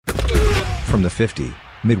From the 50,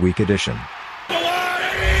 Midweek Edition.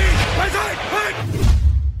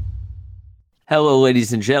 Hello,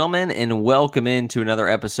 ladies and gentlemen, and welcome into another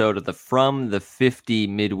episode of the From the 50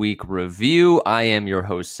 Midweek Review. I am your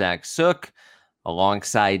host, Zach Sook,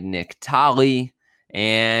 alongside Nick Tolley,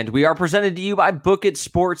 and we are presented to you by Book It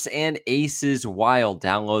Sports and Aces Wild.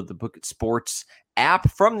 Download the Book It Sports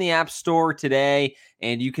app from the App Store today,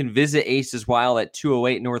 and you can visit Aces Wild at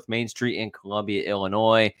 208 North Main Street in Columbia,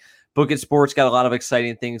 Illinois. Book It Sports got a lot of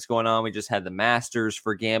exciting things going on. We just had the Masters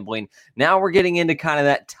for gambling. Now we're getting into kind of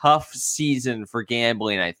that tough season for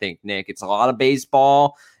gambling, I think, Nick. It's a lot of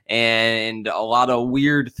baseball and a lot of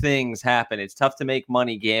weird things happen. It's tough to make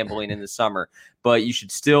money gambling in the summer, but you should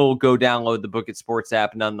still go download the Book It Sports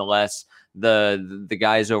app nonetheless. The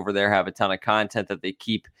guys over there have a ton of content that they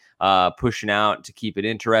keep pushing out to keep it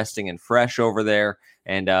interesting and fresh over there.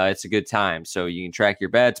 And it's a good time. So you can track your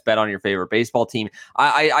bets, bet on your favorite baseball team.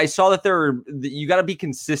 I saw that you got to be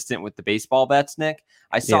consistent with the baseball bets, Nick.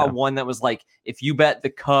 I saw one that was like, if you bet the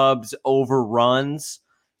Cubs over runs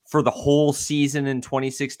for the whole season in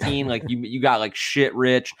 2016, like you got like shit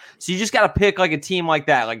rich. So you just got to pick like a team like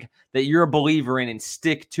that you're a believer in and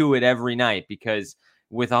stick to it every night, because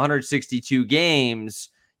with 162 games,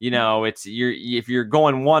 if you're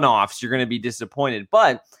going one-offs, you're going to be disappointed.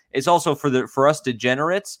 But it's also for us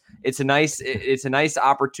degenerates, it's a nice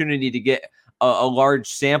opportunity to get a large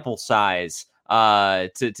sample size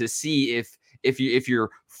to see if your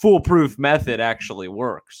foolproof method actually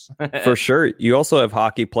works. For sure. You also have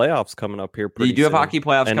hockey playoffs coming up here pretty soon. You do have hockey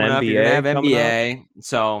playoffs and coming NBA up. You're going to have NBA.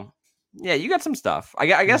 So, yeah, you got some stuff.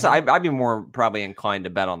 I guess I'd be more probably inclined to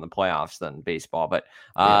bet on the playoffs than baseball. But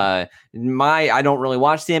I don't really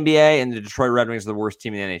watch the NBA, and the Detroit Red Wings are the worst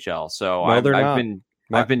team in the NHL. So no, they're not.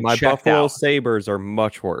 I've been my checked Buffalo out. Sabres are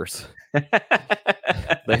much worse.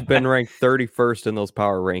 They've been ranked 31st in those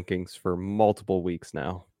power rankings for multiple weeks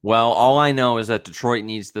now. Well, all I know is that Detroit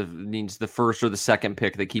needs the first or the second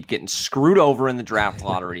pick. They keep getting screwed over in the draft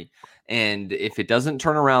lottery. And if it doesn't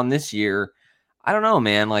turn around this year, I don't know,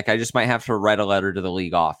 man. Like, I just might have to write a letter to the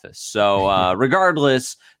league office. So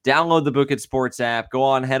regardless, download the Book It Sports app. Go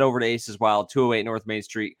on, head over to Aces Wild, 208 North Main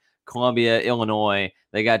Street, Columbia, Illinois.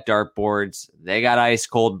 They got dartboards. They got ice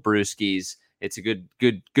cold brewskis. It's a good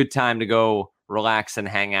time to go relax and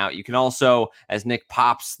hang out. You can also, as Nick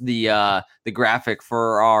pops the graphic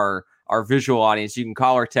for our visual audience, you can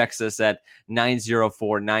call or text us at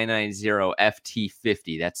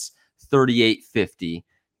 904-990-FT50. That's 3850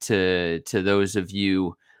 to those of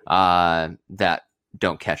you that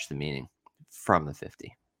don't catch the meaning from the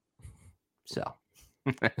 50. So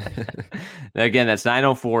again, that's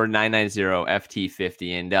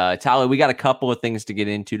 904-990-FT50. And Tyler, we got a couple of things to get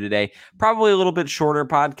into today. Probably a little bit shorter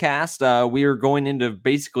podcast. We are going into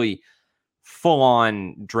basically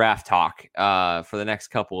full-on draft talk for the next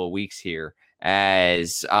couple of weeks here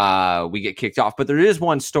as we get kicked off. But there is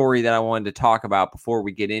one story that I wanted to talk about before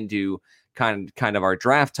we get into kind of our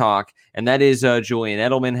draft talk, and that is Julian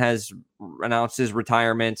Edelman has announced his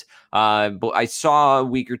retirement. But I saw a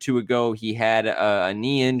week or two ago he had a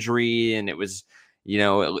knee injury, and it was,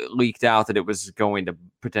 it leaked out that it was going to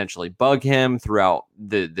potentially bug him throughout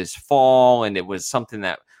this fall, and it was something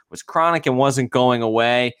that was chronic and wasn't going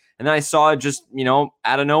away. And then I saw just,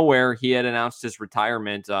 out of nowhere, he had announced his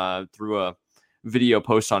retirement through a video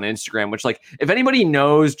post on Instagram, which, like, if anybody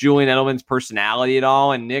knows Julian Edelman's personality at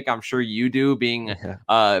all, and Nick, I'm sure you do, being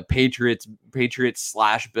Patriots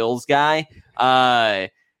 / Bills guy,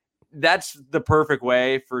 that's the perfect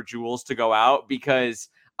way for Jules to go out, because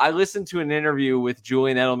I listened to an interview with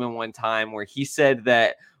Julian Edelman one time where he said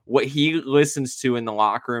that what he listens to in the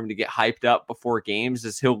locker room to get hyped up before games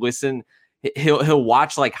is he'll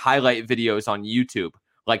watch like highlight videos on YouTube,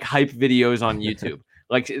 like hype videos on YouTube.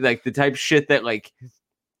 like the type of shit that like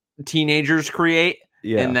teenagers create,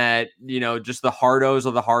 and that, just the hardos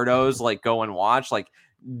of the hardos like go and watch. Like,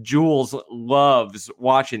 Jules loves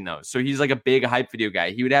watching those. So he's like a big hype video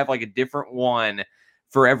guy. He would have like a different one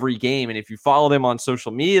for every game. And if you followed him on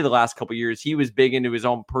social media the last couple of years, he was big into his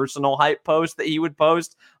own personal hype post that he would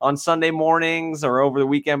post on Sunday mornings or over the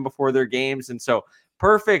weekend before their games. And so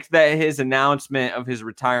perfect that his announcement of his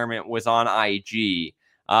retirement was on IG.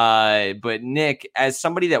 But Nick, as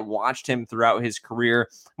somebody that watched him throughout his career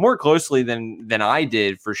more closely than I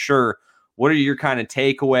did, for sure, what are your kind of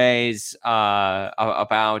takeaways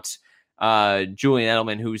about Julian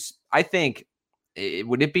Edelman, who's, I think,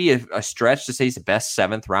 would it be a stretch to say he's the best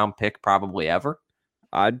 7th round pick probably ever?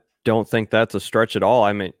 I don't think that's a stretch at all.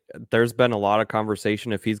 I mean, there's been a lot of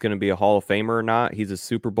conversation if he's going to be a Hall of Famer or not. He's a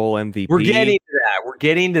Super Bowl MVP. We're getting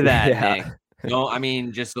to that. Nick. No, I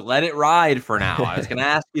mean, just let it ride for now. I was going to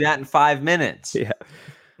ask you that in 5 minutes. Yeah.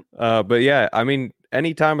 But yeah, I mean,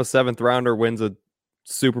 anytime a 7th rounder wins a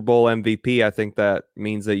Super Bowl MVP, I think that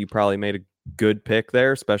means that you probably made a good pick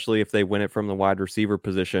there, especially if they win it from the wide receiver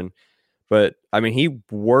position. But I mean, he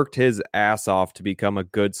worked his ass off to become a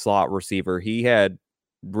good slot receiver. He had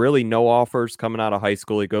really no offers coming out of high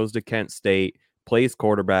school. He goes to Kent State, plays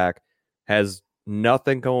quarterback, has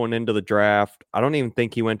nothing going into the draft. I don't even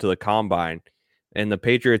think he went to the combine. And the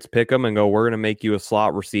Patriots pick him and go, we're going to make you a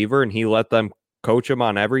slot receiver. And he let them coach him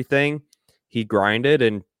on everything. He grinded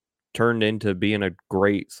and turned into being a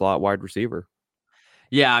great slot wide receiver.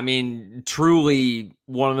 Yeah, I mean, truly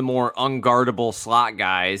one of the more unguardable slot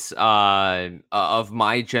guys of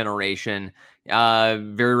my generation.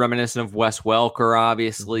 Very reminiscent of Wes Welker,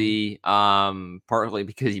 obviously, partly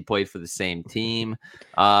because he played for the same team.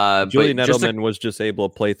 Julian Edelman was just able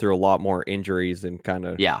to play through a lot more injuries and kind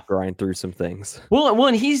of grind through some things. Well,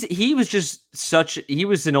 and he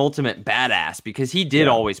was an ultimate badass because he did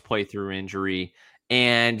always play through injury,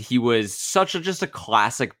 and he was just a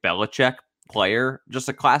classic Belichick player, just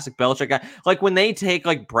a classic Belichick guy. Like when they take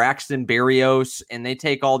like Braxton Berrios and they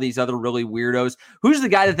take all these other really weirdos. Who's the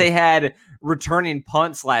guy that they had returning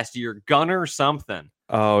punts last year? Gunnar something.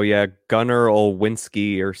 Oh yeah, Gunnar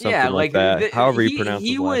Olszewski or something like that. However you pronounce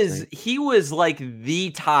his last name. He was like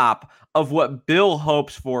the top of what Bill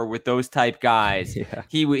hopes for with those type guys. Yeah.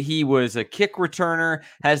 He was a kick returner,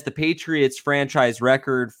 has the Patriots franchise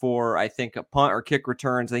record for I think a punt or kick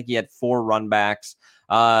returns. I think he had 4 runbacks.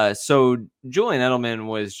 So Julian Edelman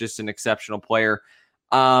was just an exceptional player.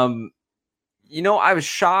 I was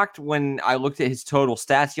shocked when I looked at his total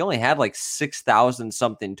stats. He only had like 6,000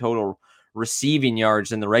 something total receiving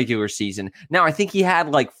yards in the regular season. Now I think he had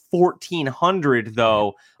like 1,400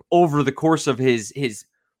 though over the course of his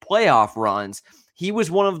playoff runs. He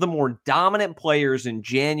was one of the more dominant players in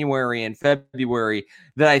January and February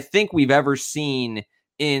that I think we've ever seen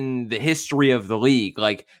in the history of the league.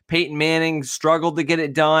 Like Peyton Manning struggled to get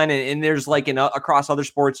it done. And there's like across other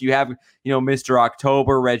sports, you have, Mr.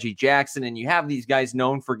 October, Reggie Jackson, and you have these guys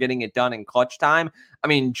known for getting it done in clutch time. I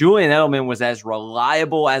mean, Julian Edelman was as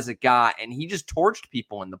reliable as it got, and he just torched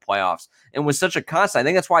people in the playoffs and was such a constant. I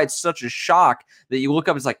think that's why it's such a shock that you look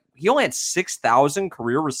up, it's like he only had 6,000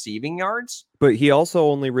 career receiving yards. But he also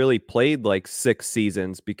only really played like 6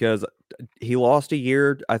 seasons because he lost a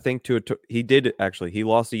year, I think, he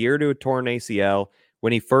lost a year to a torn ACL.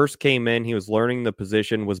 When he first came in, he was learning the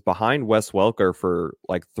position, was behind Wes Welker for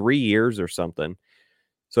like 3 years or something.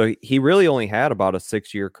 So he really only had about a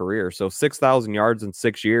 6-year career. So 6,000 yards in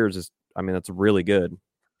 6 years that's really good.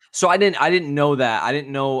 So I didn't know that. I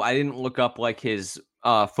didn't look up like his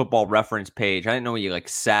football reference page. I didn't know he like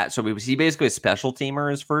sat. So was he basically a special teamer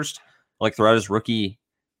his first, like throughout his rookie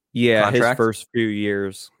contract? His first few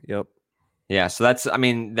years. Yep. Yeah, so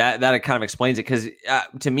that kind of explains it because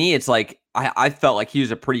to me, it's like I felt like he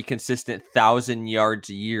was a pretty consistent 1,000 yards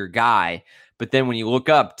a year guy. But then when you look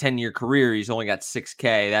up 10-year career, he's only got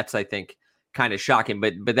 6K. That's, I think, kind of shocking.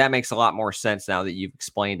 But that makes a lot more sense now that you've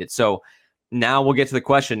explained it. So now we'll get to the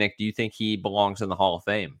question, Nick. Do you think he belongs in the Hall of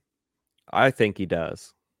Fame? I think he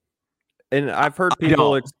does. And I've heard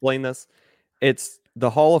people explain this. It's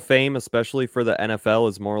the Hall of Fame, especially for the NFL,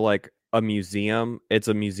 is more like a museum. It's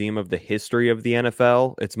a museum of the history of the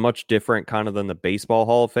NFL. It's much different kind of than the Baseball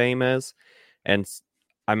Hall of Fame is. And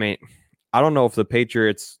I mean, I don't know if the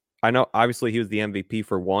Patriots, I know obviously he was the MVP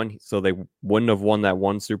for one, so they wouldn't have won that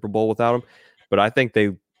one Super Bowl without him. But I think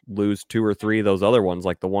they lose 2 or 3 of those other ones,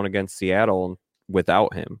 like the one against Seattle,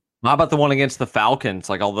 without him. How about the one against the Falcons?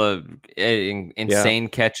 Like all the insane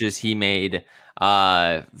catches he made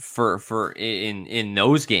for in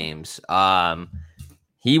those games.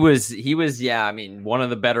 He was, yeah, I mean, he's one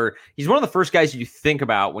of the first guys you think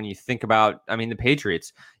about when you think about, I mean, the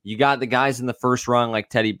Patriots. You got the guys in the first run like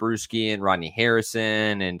Teddy Bruschi and Rodney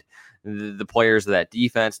Harrison and the players of that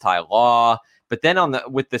defense, Ty Law. But then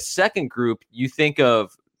with the second group, you think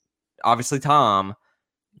of obviously Tom,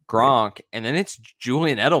 Gronk, and then it's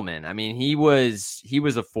Julian Edelman. I mean, he was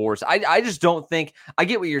a force. I just don't think, I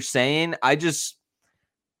get what you're saying.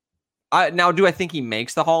 Now, do I think he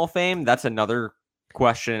makes the Hall of Fame? That's another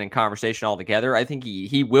question and conversation altogether. I think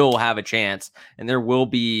he will have a chance, and there will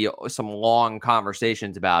be some long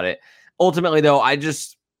conversations about it. Ultimately, though, I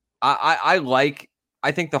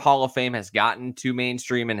think the Hall of Fame has gotten too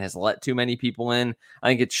mainstream and has let too many people in. I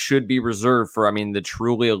think it should be reserved for, the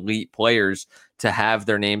truly elite players to have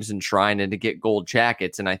their names enshrined and to get gold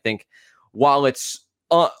jackets. And I think while it's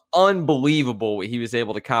unbelievable what he was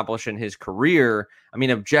able to accomplish in his career,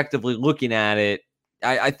 objectively looking at it,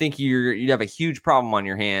 I think you'd have a huge problem on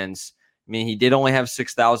your hands I mean, he did only have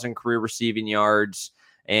 6,000 career receiving yards,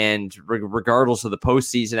 and regardless of the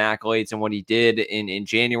postseason accolades and what he did in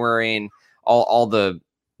January and all the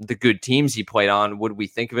good teams he played on, would we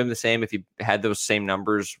think of him the same if he had those same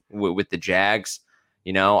numbers with the Jags?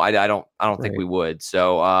 You know, I don't think we would.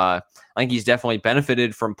 So I think he's definitely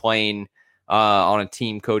benefited from playing on a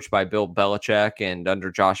team coached by Bill Belichick and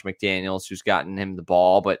under Josh McDaniels, who's gotten him the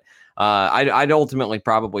ball. But I'd ultimately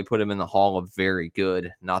probably put him in the Hall of Very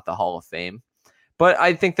Good, not the Hall of Fame. But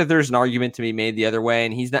I think that there's an argument to be made the other way,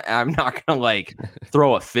 and I'm not going to like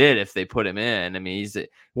throw a fit if they put him in. I mean, he's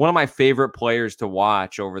one of my favorite players to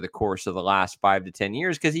watch over the course of the last 5 to 10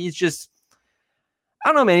 years because he's just, I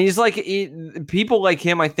don't know, man. He's like people like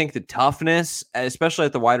him. I think the toughness, especially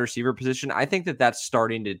at the wide receiver position, I think that's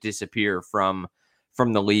starting to disappear from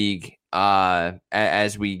the league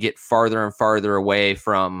as we get farther and farther away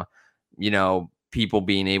from, people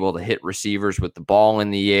being able to hit receivers with the ball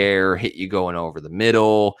in the air, hit you going over the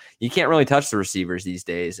middle. You can't really touch the receivers these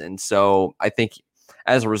days. And so I think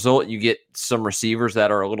as a result, you get some receivers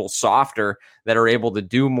that are a little softer that are able to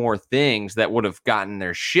do more things that would have gotten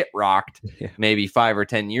their shit rocked maybe 5 or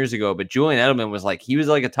 10 years ago. But Julian Edelman was like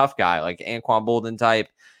a tough guy, like Anquan Boldin type.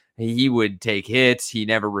 He would take hits. He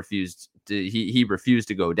never refused to, he refused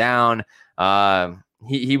to go down.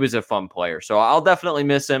 He was a fun player. So I'll definitely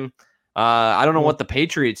miss him. I don't know what the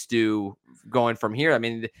Patriots do going from here. I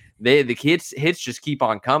mean, the hits just keep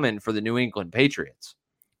on coming for the New England Patriots.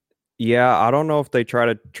 Yeah, I don't know if they try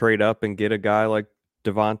to trade up and get a guy like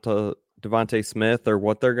Devontae Smith or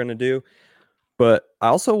what they're going to do, but I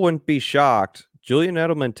also wouldn't be shocked. Julian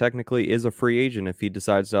Edelman technically is a free agent if he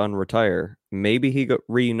decides to unretire. Maybe he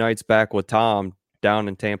reunites back with Tom down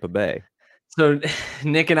in Tampa Bay. So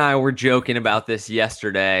Nick and I were joking about this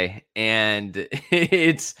yesterday, and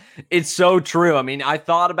it's so true. I mean, I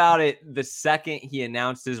thought about it the second he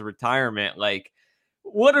announced his retirement. Like,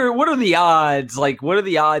 what are the odds? Like, what are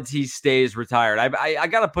the odds he stays retired? I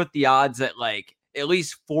got to put the odds at like at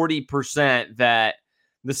least 40% that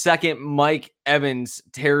the second Mike Evans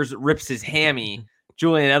rips his hammy,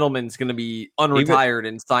 Julian Edelman's going to be unretired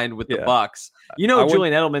and signed with the Bucs.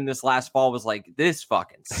 Julian Edelman this last fall was like, this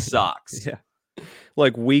fucking sucks. Yeah.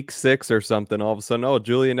 Like week 6 or something, all of a sudden,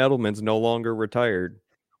 Julian Edelman's no longer retired.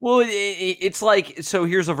 Well, it's like, so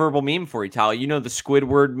here's a verbal meme for you, Tyler. You know the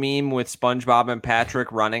Squidward meme with SpongeBob and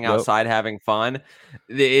Patrick running outside having fun?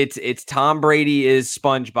 It's Tom Brady is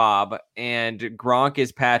SpongeBob and Gronk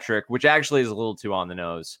is Patrick, which actually is a little too on the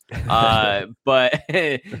nose. But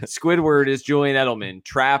Squidward is Julian Edelman,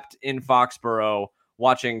 trapped in Foxborough,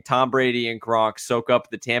 watching Tom Brady and Gronk soak up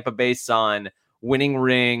the Tampa Bay sun, winning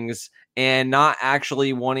rings, and not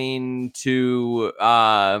actually wanting to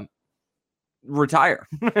retire.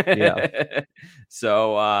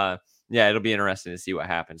 So it'll be interesting to see what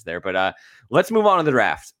happens there. But let's move on to the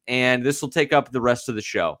draft, and this will take up the rest of the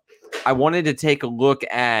show. I wanted to take a look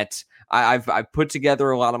at I've put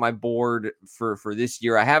together a lot of my board for this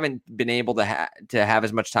year. I haven't been able to have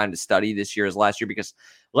as much time to study this year as last year, because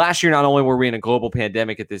last year not only were we in a global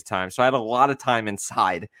pandemic at this time, so I had a lot of time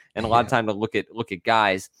inside and a lot of time to look at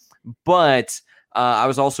guys, but I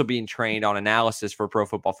was also being trained on analysis for Pro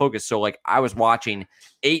Football Focus. So like I was watching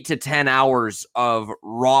 8 to 10 hours of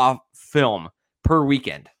raw film per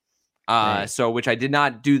weekend. So which I did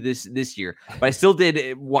not do this year, but I still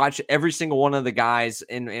did watch every single one of the guys,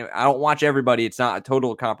 and I don't watch everybody. It's not a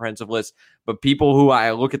total comprehensive list, but people who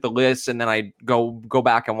I look at the list and then I go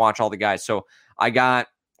back and watch all the guys. So I got,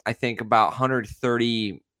 I think, about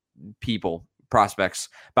 130 prospects,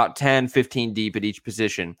 about 10, 15 deep at each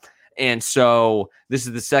position. And so this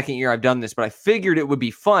is the second year I've done this, but I figured it would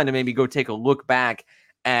be fun to maybe go take a look back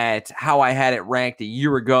at how I had it ranked a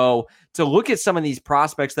year ago, to look at some of these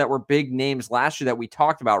prospects that were big names last year that we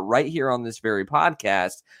talked about right here on this very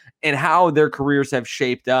podcast, and how their careers have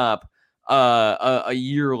shaped up a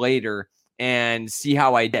year later, and see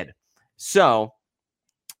how I did. So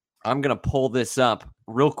I'm going to pull this up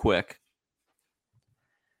real quick,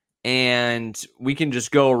 and we can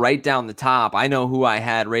just go right down the top. I know who I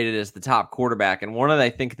had rated as the top quarterback, and one of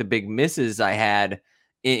the big misses I had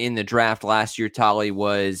in the draft last year, Tolly,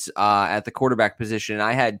 was at the quarterback position.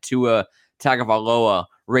 I had Tua Tagovailoa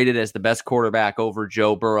rated as the best quarterback over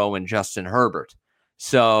Joe Burrow and Justin Herbert.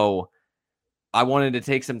 So I wanted to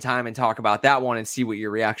take some time and talk about that one and see what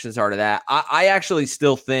your reactions are to that. I actually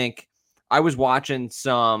still think, I was watching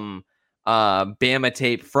some Bama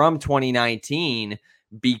tape from 2019.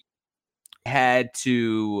 That's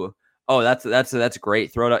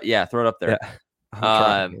great. Throw it up. Yeah, throw it up there.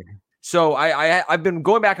 Yeah. So I've been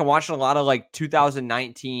going back and watching a lot of like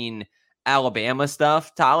 2019 Alabama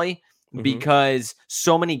stuff, Tolly, because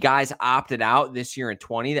so many guys opted out this year in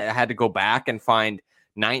 20 that I had to go back and find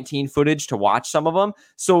 19 footage to watch some of them.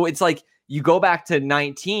 So it's like you go back to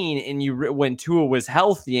 19 and when Tua was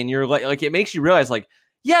healthy and you're like it makes you realize like,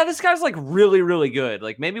 yeah, this guy's like really, really good.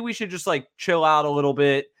 Like maybe we should just like chill out a little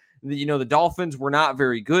bit. You know, the Dolphins were not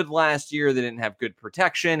very good last year. They didn't have good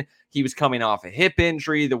protection. He was coming off a hip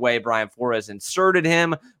injury. The way Brian Flores inserted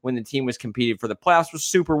him when the team was competing for the playoffs was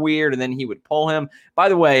super weird, and then he would pull him. By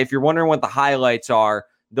the way, if you're wondering what the highlights are,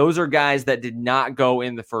 those are guys that did not go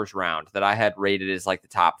in the first round that I had rated as like the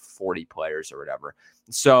top 40 players or whatever.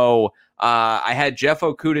 So I had Jeff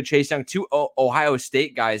Okudah, Chase Young, two Ohio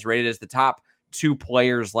State guys rated as the top 2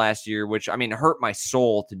 players last year, which, I mean, hurt my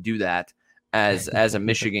soul to do that as a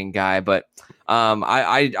Michigan guy. But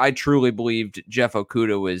I truly believed Jeff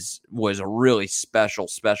Okudah was a really special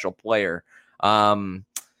player.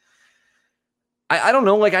 I don't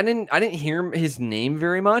know, like I didn't hear his name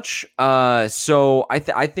very much. So I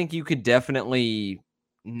think you could definitely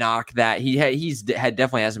knock that. He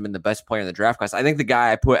definitely hasn't been the best player in the draft class. I think the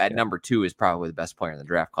guy I put at number 2 is probably the best player in the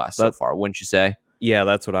draft class so far. Wouldn't you say? Yeah,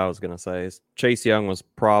 that's what I was gonna say. Chase Young was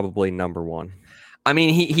probably number 1. I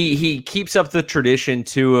mean, he keeps up the tradition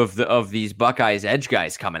too of these Buckeyes edge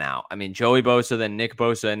guys coming out. I mean, Joey Bosa, then Nick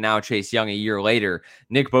Bosa, and now Chase Young a year later.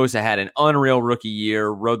 Nick Bosa had an unreal rookie year,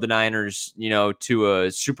 rode the Niners, to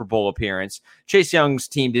a Super Bowl appearance. Chase Young's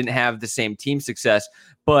team didn't have the same team success,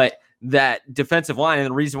 but that defensive line, and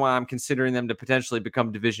the reason why I'm considering them to potentially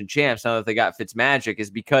become division champs now that they got Fitzmagic,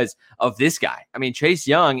 is because of this guy. I mean, Chase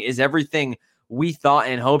Young is everything we thought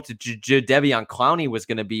and hoped Jadeveon Clowney was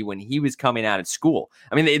going to be when he was coming out of school.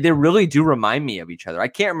 I mean, they really do remind me of each other. I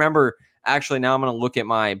can't remember. Actually, now I'm going to look at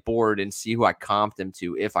my board and see who I comped him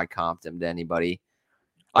to, if I comped him to anybody.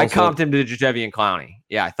 Also, I comped him to Jadeveon Clowney.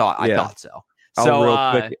 Yeah, I thought so. I'll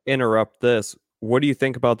real quick interrupt this. What do you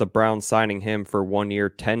think about the Browns signing him for 1 year,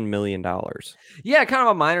 $10 million? Yeah, kind of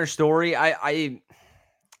a minor story.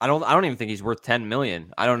 I don't even think he's worth $10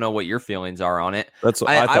 million. I don't know what your feelings are on it. That's what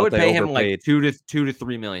I would pay him like $2 to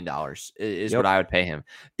 $3 million is what I would pay him,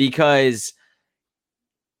 because,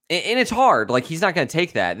 and it's hard. Like, he's not going to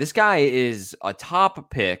take that. This guy is a top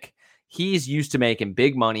pick. He's used to making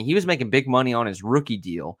big money. He was making big money on his rookie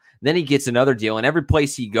deal. Then he gets another deal, and every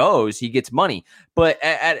place he goes, he gets money. But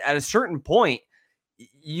at a certain point,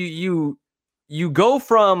 you go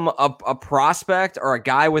from a prospect or a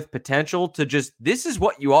guy with potential to just, this is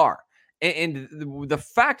what you are. And the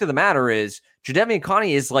fact of the matter is, Jadeveon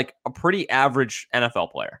Clowney is like a pretty average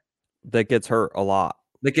NFL player. That gets hurt a lot.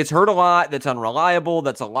 That's unreliable,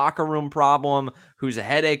 that's a locker room problem, who's a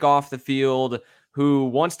headache off the field, who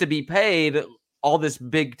wants to be paid all this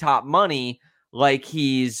big top money like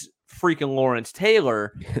he's freaking Lawrence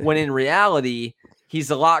Taylor, when in reality, he's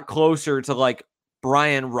a lot closer to like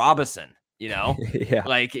Brian Robinson. Yeah.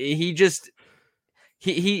 Like he's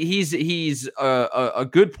a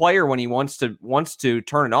good player when he wants to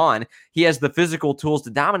turn it on. He has the physical tools to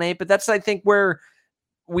dominate, but that's, I think, where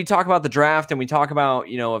we talk about the draft and we talk about,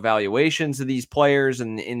 evaluations of these players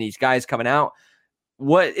and these guys coming out.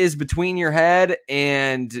 What is between your head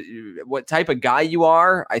and what type of guy you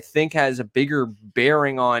are, I think, has a bigger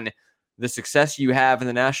bearing on the success you have in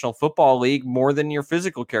the National Football League more than your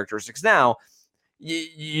physical characteristics. Now,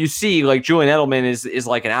 you see, like, Julian Edelman is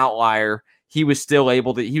like an outlier. He was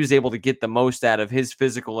able to get the most out of his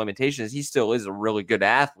physical limitations. He still is a really good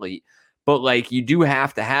athlete, but like, you do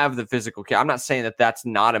have to have the physical. I'm not saying that that's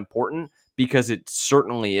not important, because it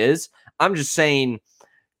certainly is. I'm just saying,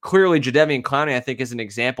 clearly, Jadeveon Clowney, I think, is an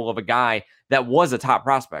example of a guy that was a top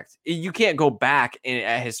prospect. You can't go back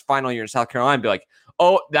at his final year in South Carolina and be like,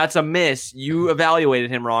 oh, that's a miss. You evaluated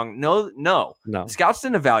him wrong. No. The scouts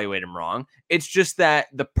didn't evaluate him wrong. It's just that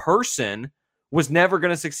the person was never going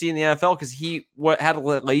to succeed in the NFL because he had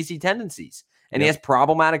lazy tendencies, and he has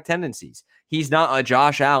problematic tendencies. He's not a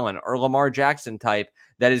Josh Allen or Lamar Jackson type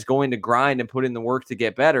that is going to grind and put in the work to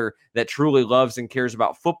get better, that truly loves and cares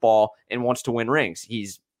about football and wants to win rings. I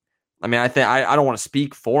don't want to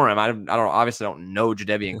speak for him. Obviously don't know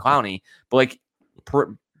Jadeveon Clowney, but like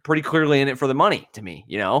pretty clearly in it for the money to me,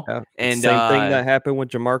 Yeah. And same thing that happened with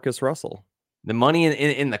Jamarcus Russell. The money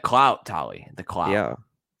in the clout, Tolly. The clout.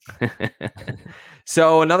 Yeah.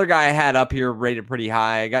 So another guy I had up here rated pretty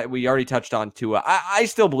high. We already touched on Tua. I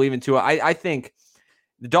still believe in Tua. I think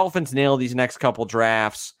the Dolphins nail these next couple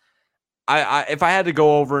drafts. If I had to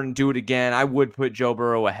go over and do it again, I would put Joe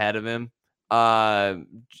Burrow ahead of him.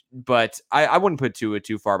 But I wouldn't put Tua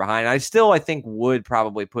too far behind. I think would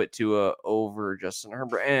probably put Tua over Justin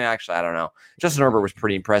Herbert. Actually, I don't know. Justin Herbert was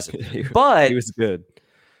pretty impressive, but he was good.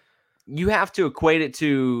 You have to equate it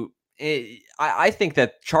to, I think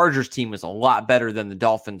that Chargers team was a lot better than the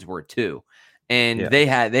Dolphins were too. And Yeah.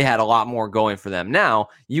 they had a lot more going for them. Now,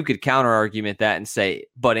 you could counter argument that and say,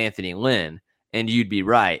 but Anthony Lynn, and you'd be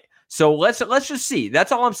right. So let's just see.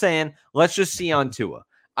 That's all I'm saying. Let's just see on Tua.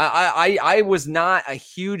 I was not a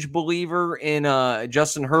huge believer in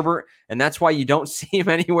Justin Herbert, and that's why you don't see him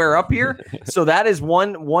anywhere up here. So that is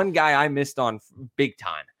one guy I missed on big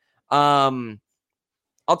time.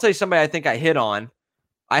 I'll tell you somebody I think I hit on.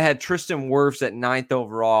 I had Tristan Wirfs at 9th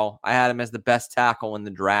overall. I had him as the best tackle in the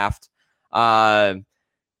draft. Over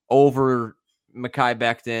Mekhi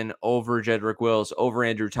Becton, over Jedrick Wills, over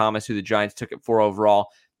Andrew Thomas, who the Giants took at 4 overall.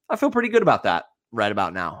 I feel pretty good about that right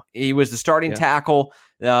about now. He was the starting tackle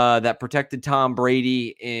that protected Tom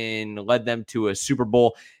Brady and led them to a Super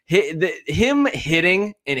Bowl. Him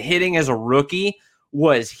hitting as a rookie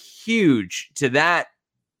was huge to that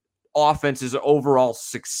offense's overall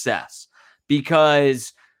success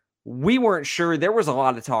because we weren't sure. There was a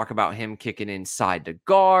lot of talk about him kicking inside to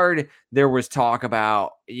guard. There was talk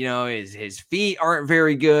about, his feet aren't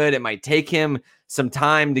very good. It might take him some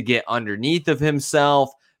time to get underneath of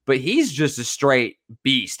himself, but he's just a straight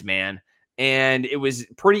beast, man. And it was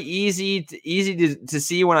pretty easy to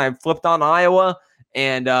see when I flipped on Iowa.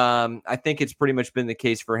 And I think it's pretty much been the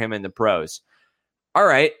case for him in the pros. All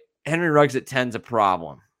right. Henry Ruggs at 10 is a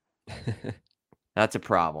problem. That's a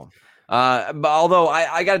problem. But although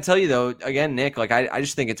I got to tell you, though, again, Nick, I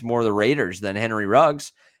just think it's more the Raiders than Henry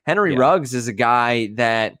Ruggs. Henry Ruggs is a guy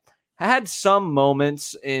that had some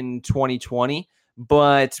moments in 2020,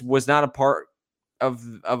 but was not a part of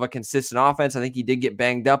a consistent offense. I think he did get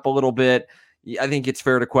banged up a little bit. I think it's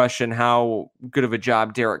fair to question how good of a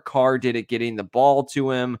job Derek Carr did at getting the ball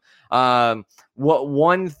to him.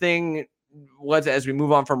 One thing was, as we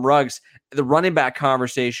move on from Ruggs, the running back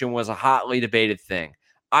conversation was a hotly debated thing.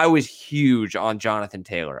 I was huge on Jonathan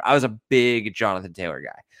Taylor. I was a big Jonathan Taylor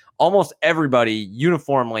guy. Almost everybody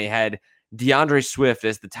uniformly had DeAndre Swift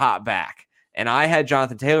as the top back, and I had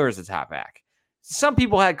Jonathan Taylor as the top back. Some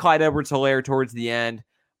people had Clyde Edwards-Helaire towards the end,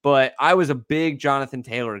 but I was a big Jonathan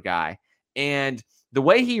Taylor guy. And the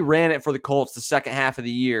way he ran it for the Colts the second half of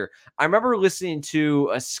the year, I remember listening to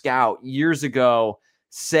a scout years ago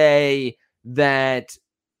say that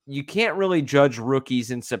you can't really judge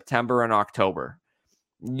rookies in September and October.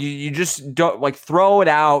 You just don't throw it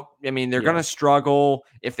out. I mean, they're going to struggle.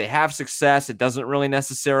 If they have success, it doesn't really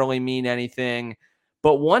necessarily mean anything.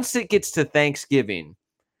 But once it gets to Thanksgiving,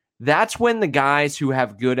 that's when the guys who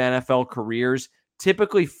have good NFL careers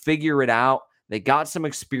typically figure it out. They got some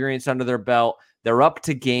experience under their belt. They're up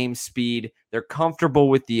to game speed. They're comfortable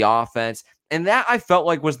with the offense. And that I felt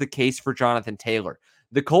like was the case for Jonathan Taylor.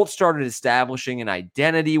 The Colts started establishing an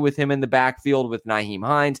identity with him in the backfield with Nyheim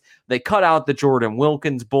Hines. They cut out the Jordan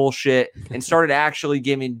Wilkins bullshit and started actually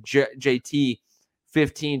giving JT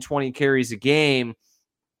 15, 20 carries a game.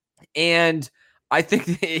 And I think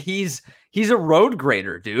he's a road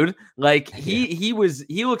grader, dude. He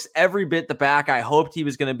looks every bit the back I hoped he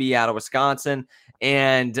was going to be out of Wisconsin.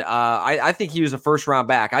 And I think he was a first round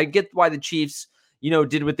back. I get why the Chiefs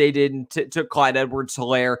did what they did and took Clyde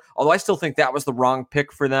Edwards-Helaire. Although I still think that was the wrong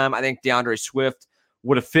pick for them. I think DeAndre Swift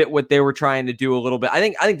would have fit what they were trying to do a little bit. I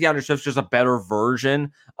think DeAndre Swift's just a better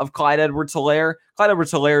version of Clyde Edwards-Helaire. Clyde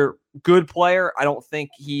Edwards-Helaire, good player. I don't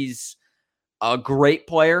think he's a great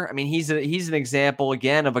player. I mean, he's an example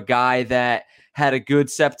again of a guy that had a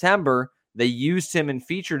good September. They used him and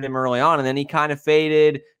featured him early on, and then he kind of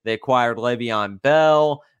faded. They acquired Le'Veon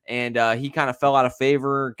Bell. And he kind of fell out of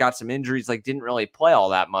favor, got some injuries, didn't really play all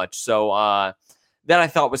that much. So that I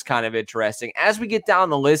thought was kind of interesting. As we get down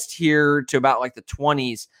the list here to about the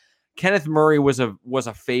 20s, Kenneth Murray was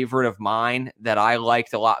a favorite of mine that I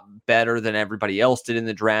liked a lot better than everybody else did in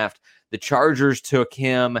the draft. The Chargers took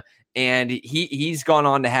him, and he's gone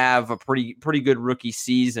on to have a pretty good rookie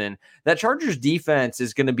season. That Chargers defense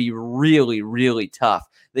is going to be really, really tough.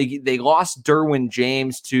 They lost Derwin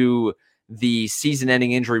James to the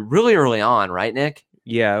season-ending injury really early on, right, Nick?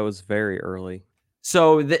 Yeah, it was very early.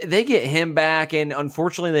 So they get him back, and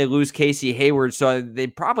unfortunately they lose Casey Hayward, so they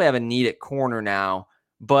probably have a need at corner now.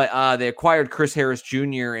 But they acquired Chris Harris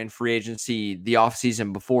Jr. in free agency the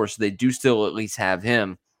offseason before, so they do still at least have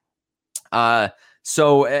him.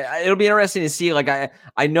 So it'll be interesting to see.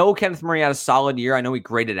 I know Kenneth Murray had a solid year. I know he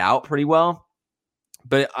graded out pretty well.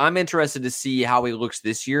 But I'm interested to see how he looks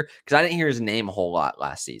this year because I didn't hear his name a whole lot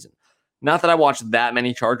last season. Not that I watched that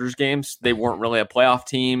many Chargers games. They weren't really a playoff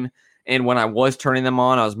team. And when I was turning them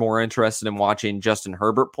on, I was more interested in watching Justin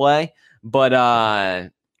Herbert play. But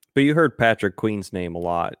you heard Patrick Queen's name a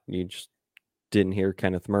lot. You just didn't hear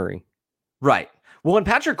Kenneth Murray. Right. Well, and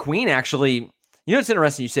Patrick Queen actually, You know, it's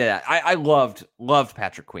interesting you say that. I loved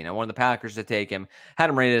Patrick Queen. I wanted the Packers to take him. Had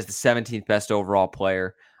him rated as the 17th best overall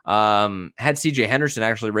player. Had C.J. Henderson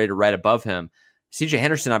actually rated right above him. C.J.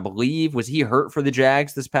 Henderson, I believe, was he hurt for the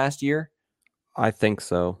Jags this past year? I think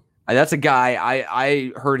so. That's a guy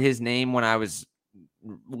I heard his name when I was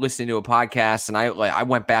listening to a podcast, and I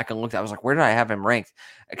went back and looked. I was like, where did I have him ranked?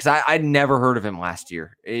 Because I'd never heard of him last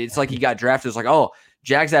year. It's like he got drafted. It's like, oh,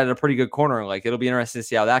 Jags added a pretty good corner. Like, it'll be interesting to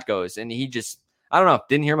see how that goes. And he just, I don't know,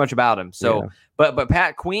 didn't hear much about him. So, yeah. But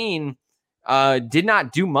Pat Queen did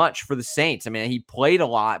not do much for the Saints. I mean, he played a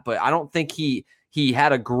lot, but I don't think he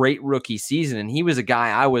had a great rookie season. And he was a guy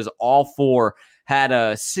I was all for. Had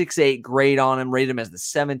a 6.8 grade on him, rated him as the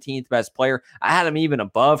 17th best player. I had him even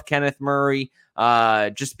above Kenneth Murray,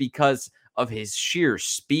 just because of his sheer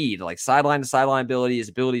speed, like sideline to sideline ability, his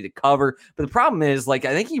ability to cover. But the problem is, like,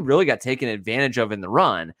 I think he really got taken advantage of in the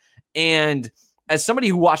run. And as somebody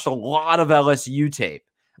who watched a lot of LSU tape,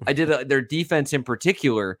 I did their defense in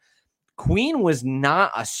particular. Queen was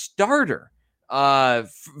not a starter.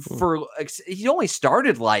 He only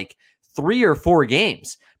started like 3 or 4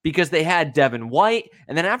 games because they had Devin White.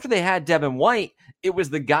 And then after they had Devin White, it was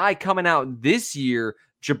the guy coming out this year,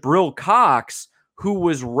 Jabril Cox, who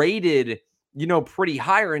was rated, pretty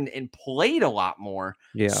higher and played a lot more.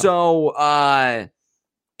 Yeah. So, and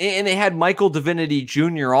they had Michael Divinity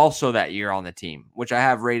Jr. also that year on the team, which I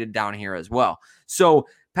have rated down here as well. So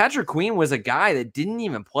Patrick Queen was a guy that didn't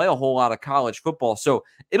even play a whole lot of college football. So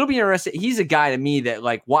it'll be interesting. He's a guy to me that,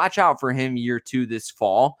 like, watch out for him year 2 this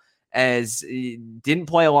fall, as he didn't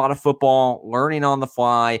play a lot of football, learning on the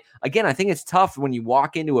fly. Again, I think it's tough when you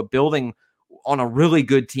walk into a building on a really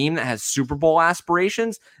good team that has Super Bowl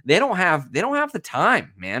aspirations. They don't have the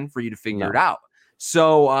time, man, for you to figure it out.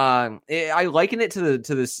 So I liken it to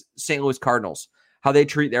the St. Louis Cardinals, how they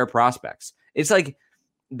treat their prospects. It's like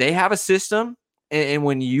they have a system, and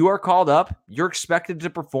when you are called up, you're expected to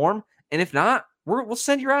perform. And if not, we'll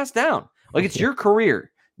send your ass down. Like, it's your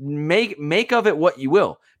career. Make of it what you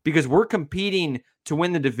will, because we're competing to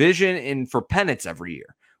win the division and for pennants every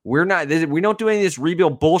year. We don't do any of this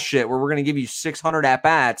rebuild bullshit where we're going to give you 600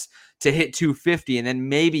 at-bats to hit 250 and then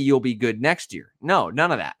maybe you'll be good next year. No,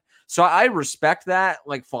 none of that. So I respect that,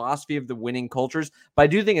 like, philosophy of the winning cultures, but I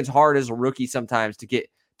do think it's hard as a rookie sometimes to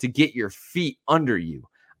get your feet under you.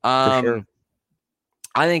 For sure.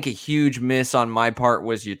 I think a huge miss on my part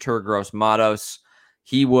was Yetur Gross-Matos.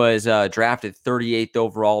 He was drafted 38th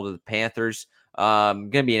overall to the Panthers.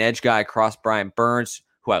 Going to be an edge guy across Brian Burns,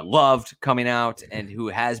 who I loved coming out and who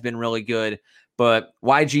has been really good. But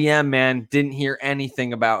YGM, man, didn't hear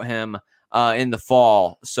anything about him in the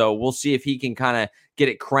fall. So we'll see if he can kind of get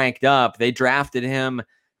it cranked up. They drafted him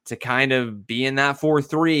to kind of be in that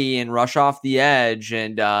 4-3 and rush off the edge,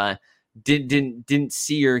 and didn't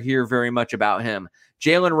see or hear very much about him.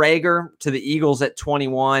 Jalen Reagor to the Eagles at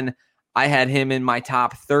 21. I had him in my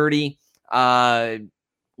top 30.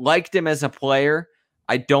 Liked him as a player.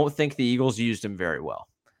 I don't think the Eagles used him very well.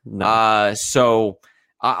 No. So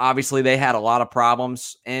obviously they had a lot of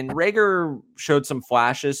problems, and Reagor showed some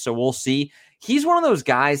flashes. So we'll see. He's one of those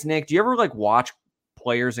guys, Nick. Do you ever watch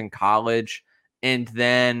players in college and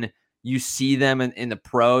then you see them in the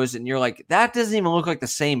pros and you're like, that doesn't even look like the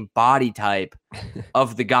same body type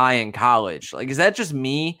of the guy in college? Like, is that just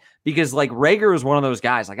me? Because Reagor was one of those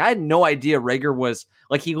guys. I had no idea Reagor was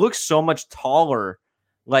he looks so much taller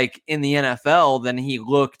in the NFL than he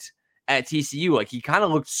looked at TCU. He kind of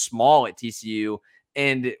looked small at TCU,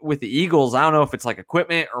 and with the Eagles, I don't know if it's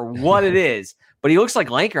equipment or what it is, but he looks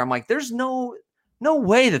lanker. I'm like, there's no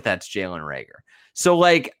way that's Jalen Reagor. So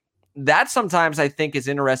that sometimes I think is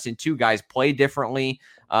interesting too. Guys play differently.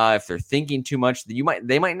 If they're thinking too much,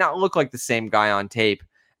 they might not look like the same guy on tape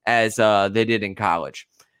as they did in college.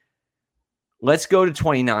 Let's go to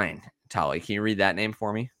 29. Tolly, can you read that name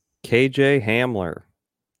for me? KJ Hamler.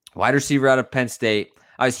 Wide receiver out of Penn State.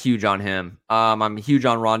 I was huge on him. I'm huge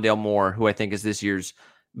on Rondale Moore, who I think is this year's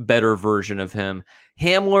better version of him.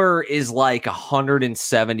 Hamler is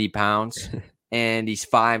 170 pounds, and he's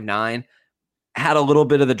 5'9". Had a little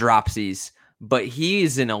bit of the dropsies, but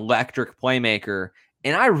he's an electric playmaker,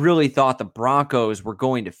 and I really thought the Broncos were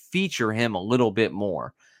going to feature him a little bit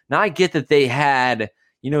more. Now, I get that they had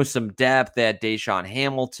some depth. They had Deshaun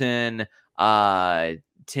Hamilton,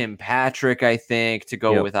 Tim Patrick, I think, to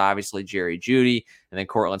go with obviously Jerry Jeudy, and then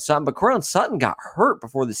Courtland Sutton. But Courtland Sutton got hurt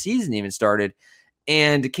before the season even started.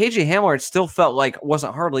 And KJ Hamler, it still felt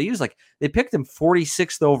wasn't hardly used. They picked him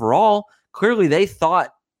 46th overall. Clearly, they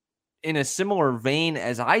thought in a similar vein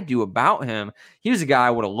as I do about him. He was a guy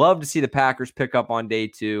I would have loved to see the Packers pick up on day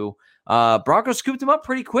 2. Broncos scooped him up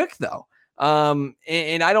pretty quick, though.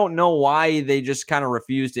 And I don't know why they just kind of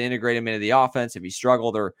refused to integrate him into the offense if he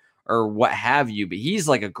struggled or what have you. But he's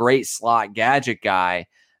like a great slot gadget guy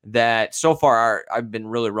that so far I've been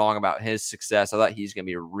really wrong about his success. I thought he's going to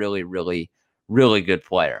be a really, really, really good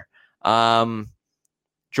player.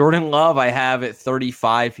 Jordan Love, I have at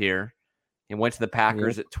 35 here. He went to the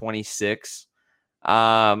Packers at 26.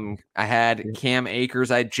 I had Cam Akers.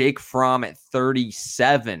 I had Jake Fromm at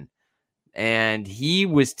 37. And he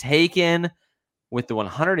was taken with the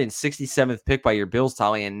 167th pick by your Bills,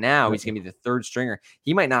 Tolly, and now he's going to be the third stringer.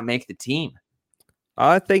 He might not make the team.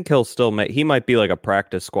 I think he'll still make. He might be like a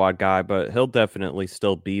practice squad guy, but he'll definitely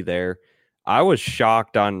still be there. I was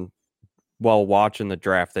shocked while watching the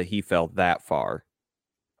draft that he fell that far.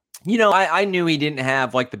 You know, I knew he didn't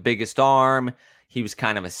have like the biggest arm. He was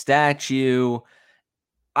kind of a statue.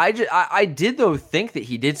 I did though think that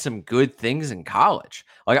he did some good things in college.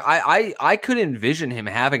 Like I could envision him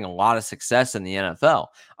having a lot of success in the NFL.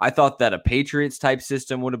 I thought that a Patriots type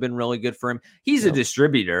system would have been really good for him. He's a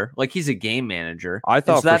distributor, like he's a game manager. I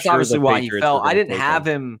thought so that's obviously why he fell. I didn't have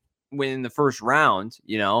him in the first round,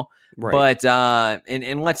 you know. Right. But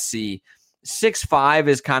and let's see, 6'5"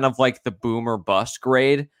 is kind of like the boomer bust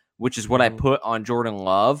grade, which is what I put on Jordan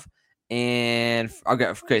Love. And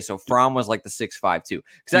okay, so Fromm was like the 6'5" too.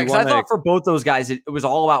 Because I thought for both those guys, it was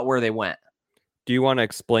all about where they went. Do you want to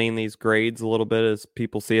explain these grades a little bit as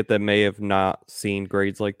people see it that may have not seen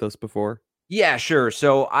grades like this before? Yeah, sure.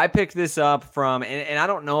 So I picked this up from, and I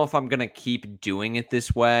don't know if I'm going to keep doing it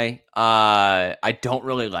this way. I don't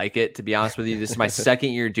really like it, to be honest with you. This is my second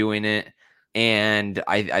year doing it. And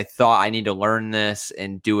I thought I need to learn this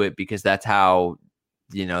and do it because that's how,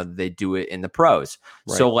 you know, they do it in the pros.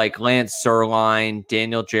 Right. So like Lance Sirline,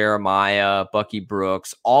 Daniel Jeremiah, Bucky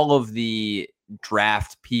Brooks, all of the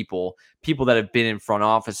draft people that have been in front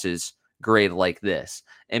offices grade like this.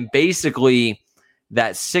 And basically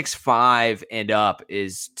that 6'5" and up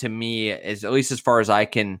is, to me, is at least as far as I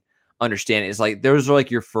can understand, is like those are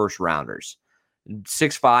like your first rounders.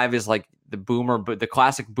 6'5" is like the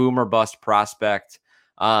classic boomer bust prospect.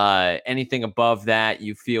 Anything above that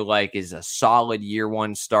you feel like is a solid year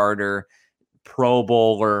one starter, Pro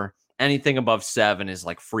Bowler. Anything above 7 is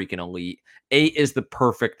like freaking elite. 8 is the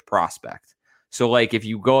perfect prospect. So like if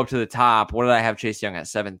you go up to the top, what did I have Chase Young at?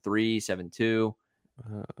 7'3", 7'2",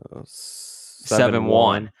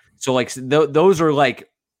 7'1". So like those are like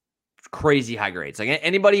crazy high grades. Like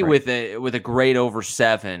anybody with a grade over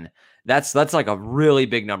 7, that's like a really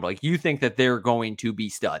big number. Like you think that they're going to be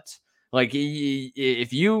studs. Like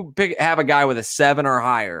if you have a guy with a 7 or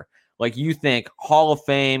higher, like you think Hall of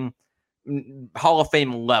Fame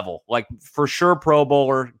level, like for sure Pro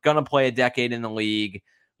Bowler, gonna play a decade in the league,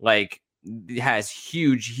 like has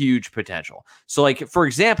huge potential. So like for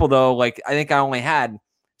example though, like I think I only had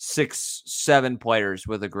 6-7 players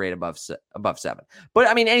with a grade above 7. But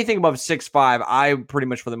I mean anything above 6'5", I pretty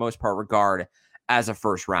much for the most part regard as a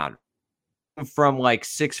first round. From like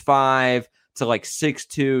 6'5" to like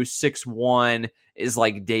 6'2", 6'1" is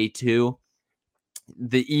like day 2.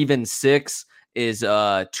 The even 6 is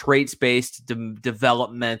traits-based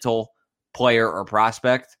developmental player or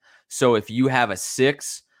prospect. So if you have a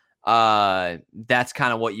 6, that's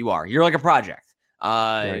kind of what you are. You're like a project.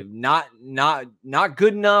 Right. Not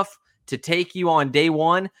good enough to take you on day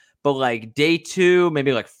 1, but like day 2,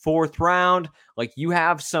 maybe like 4th round, like you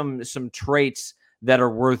have some traits that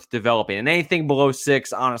are worth developing. And anything below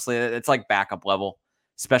 6, honestly, it's like backup level,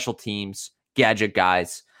 special teams, gadget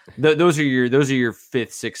guys. Those are your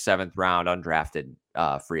 5th, 6th, 7th round undrafted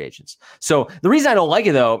free agents. So the reason I don't like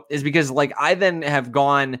it though is because like I then have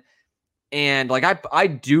gone and like I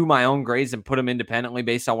do my own grades and put them independently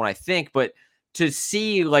based on what I think, but to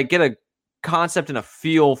see like get a concept and a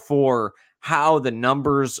feel for how the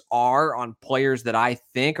numbers are on players that I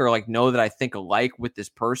think or like know that I think alike with this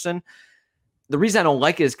person. The reason I don't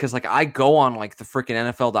like it is because like I go on like the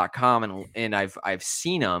freaking NFL.com and I've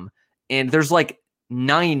seen them and there's like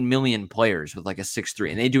 9 million players with like a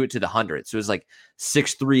 6'3" and they do it to the 100. So it's like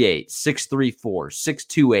 6'38", 6'34",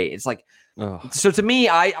 6'28". It's like, so to me,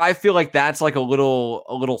 I feel like that's like a little,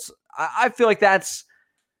 I feel like that's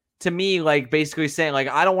to me, like basically saying like,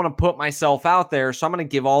 I don't want to put myself out there. So I'm going to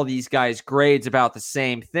give all these guys grades about the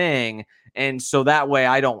same thing. And so that way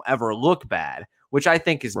I don't ever look bad, which I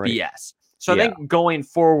think is BS. So I think going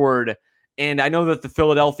forward, and I know that the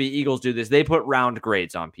Philadelphia Eagles do this, they put round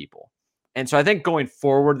grades on people. And so I think going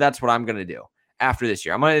forward, that's what I'm going to do after this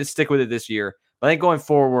year. I'm going to stick with it this year. But I think going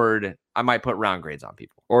forward, I might put round grades on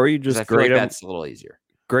people. Or you just grade them. That's a little easier.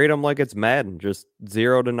 Grade them like it's Madden, just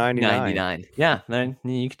 0 to 99. 99. Yeah, then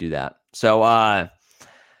you could do that. So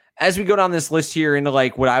as we go down this list here into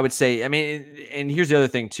like what I would say, I mean, and here's the other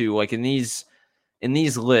thing too, like in these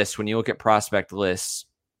lists, when you look at prospect lists,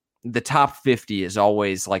 the top 50 is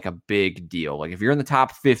always like a big deal. Like if you're in the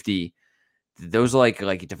top 50, those are like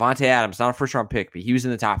Devontae Adams, not a first round pick, but he was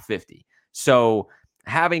in the top 50. So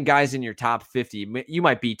having guys in your top 50, you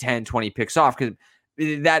might be 10, 20 picks off because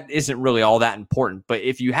that isn't really all that important. But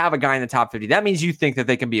if you have a guy in the top 50, that means you think that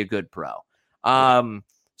they can be a good pro.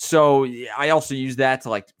 So I also use that to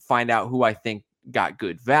like find out who I think got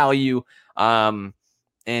good value. And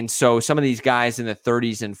so some of these guys in the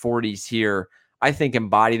 30s and 40s here, I think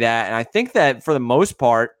embody that. And I think that for the most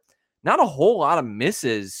part, not a whole lot of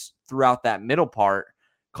misses throughout that middle part.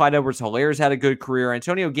 Clyde Edwards-Hilaire's had a good career.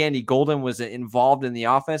 Antonio Gandy-Golden was involved in the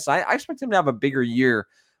offense. I expect him to have a bigger year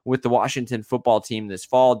with the Washington football team this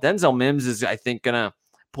fall. Denzel Mims is, I think, going to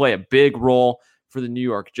play a big role for the New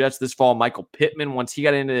York Jets this fall. Michael Pittman, once he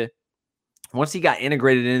got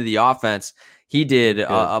integrated into the offense, he did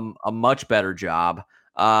a much better job.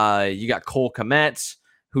 You got Cole Kmet,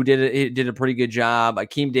 who did a pretty good job.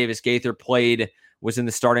 Akeem Davis-Gaither was in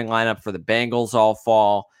the starting lineup for the Bengals all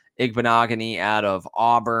fall. Igbenogany out of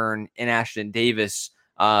Auburn, and Ashton Davis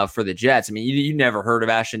for the Jets. I mean, you never heard of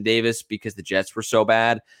Ashton Davis because the Jets were so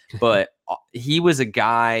bad, but he was a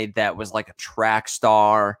guy that was like a track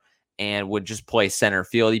star and would just play center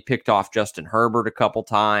field. He picked off Justin Herbert a couple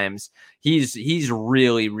times. He's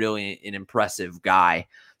really, really an impressive guy.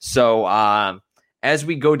 So as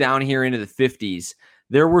we go down here into the 50s,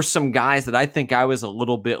 there were some guys that I think I was a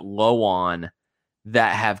little bit low on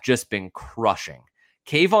that have just been crushing.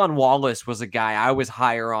 Kayvon Wallace was a guy I was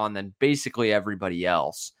higher on than basically everybody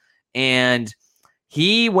else. And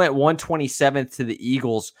he went 127th to the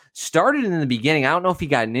Eagles, started in the beginning. I don't know if he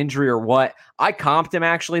got an injury or what. I comped him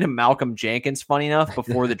actually to Malcolm Jenkins, funny enough,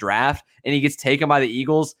 before the draft, and he gets taken by the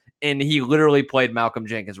Eagles, and he literally played Malcolm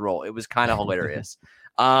Jenkins' role. It was kind of hilarious.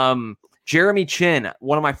 Jeremy Chin,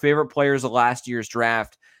 one of my favorite players of last year's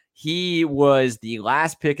draft, he was the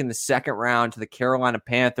last pick in the second round to the Carolina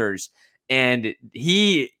Panthers, and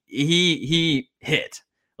he hit.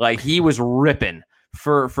 Like, he was ripping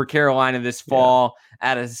for Carolina this fall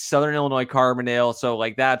at a Southern Illinois Carbondale. So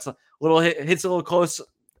like that's a little hits a little close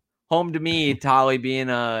home to me, Tolly being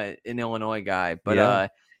an Illinois guy.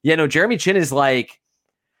 But Jeremy Chin is like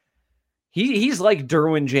he's like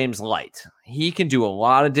Derwin James Light. He can do a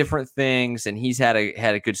lot of different things, and he's had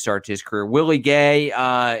a good start to his career. Willie Gay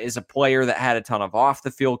is a player that had a ton of off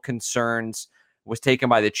the field concerns, was taken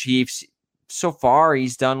by the Chiefs. So far,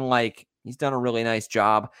 he's done a really nice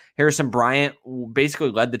job. Harrison Bryant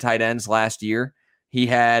basically led the tight ends last year. He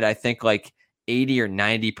had, I think, like 80 or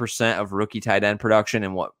 90% of rookie tight end production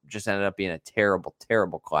in what just ended up being a terrible,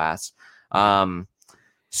 terrible class.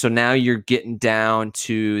 So now you're getting down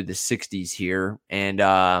to the 60s here. And,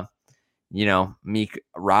 Meek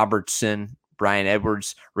Robertson, Brian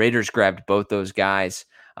Edwards, Raiders grabbed both those guys.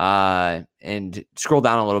 And scroll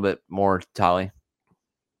down a little bit more, Tolly.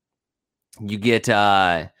 You get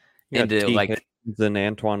into like and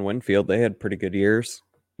Antoine Winfield. They had pretty good years.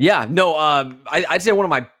 Yeah, no, I'd say one of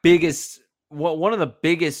the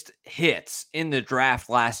biggest hits in the draft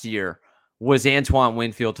last year was Antoine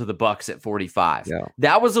Winfield to the Bucs at 45. Yeah.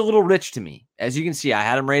 That was a little rich to me. As you can see, I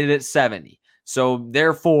had him rated at 70. So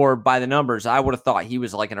therefore, by the numbers, I would have thought he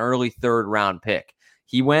was like an early third round pick.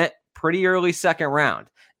 He went pretty early second round,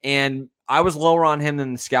 and I was lower on him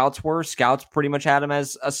than the scouts were. Scouts pretty much had him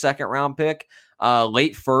as a second round pick.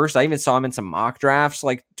 Late first. I even saw him in some mock drafts,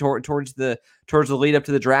 like towards the lead up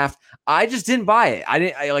to the draft. I just didn't buy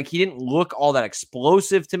it. He didn't look all that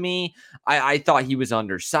explosive to me. I thought he was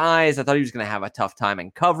undersized. I thought he was going to have a tough time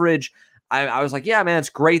in coverage. I was like, yeah, man, it's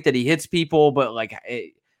great that he hits people, but like,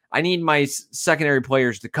 I need my secondary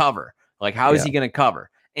players to cover. Like, how is he going to cover?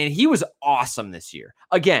 And he was awesome this year.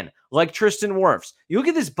 Again, like Tristan Wirfs. You look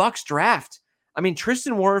at this Bucs draft. I mean,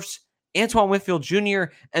 Tristan Wirfs, Antoine Winfield Jr.,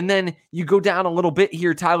 and then you go down a little bit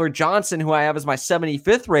here, Tyler Johnson, who I have as my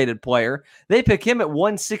 75th rated player. They pick him at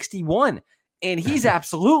 161, and he's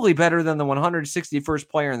absolutely better than the 161st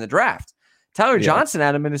player in the draft. Tyler Johnson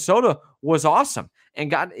out of Minnesota was awesome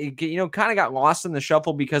and kind of got lost in the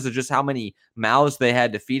shuffle because of just how many mouths they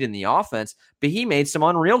had to feed in the offense, but he made some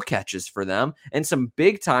unreal catches for them and some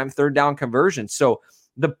big time third down conversions. So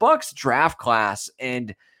the Bucs draft class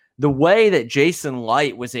and the way that Jason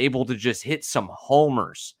Light was able to just hit some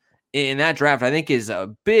homers in that draft, I think is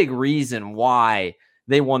a big reason why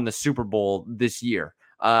they won the Super Bowl this year.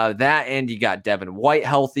 That, and you got Devin White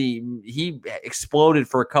healthy. He exploded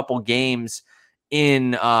for a couple games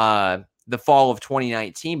in the fall of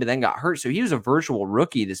 2019, but then got hurt. So he was a virtual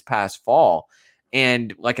rookie this past fall,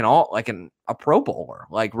 and like a a Pro Bowler,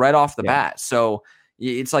 like right off the bat. So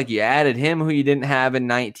it's like you added him who you didn't have in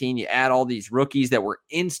 19. You add all these rookies that were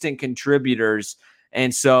instant contributors.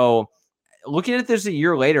 And so looking at this a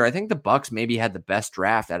year later, I think the Bucs maybe had the best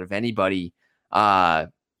draft out of anybody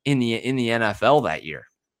in the NFL that year.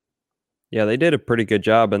 Yeah, they did a pretty good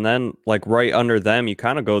job. And then like right under them, you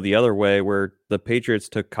kind of go the other way where the Patriots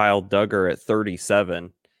took Kyle Duggar at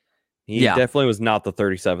 37. He definitely was not the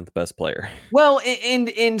 37th best player. Well,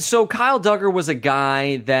 and so Kyle Duggar was a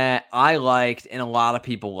guy that I liked and a lot of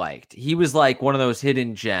people liked. He was like one of those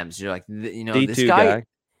hidden gems. You're like, this guy.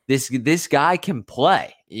 This guy can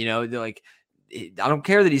play. Like I don't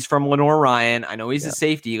care that he's from Lenore Ryan. I know he's a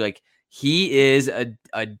safety. Like he is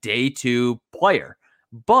a day 2 player.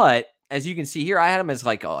 But as you can see here, I had him as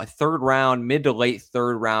like a mid to late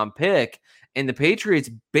third round pick, and the Patriots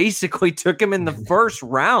basically took him in the first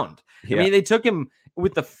round. I mean, they took him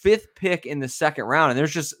with the 5th pick in the second round, and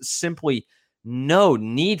there's just simply no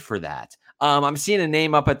need for that. I'm seeing a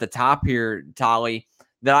name up at the top here, Tolly,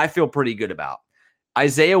 that I feel pretty good about.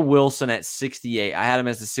 Isaiah Wilson at 68. I had him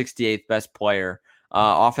as the 68th best player,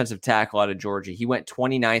 offensive tackle out of Georgia. He went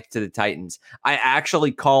 29th to the Titans. I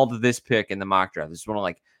actually called this pick in the mock draft. This is one of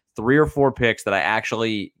like 3 or 4 picks that I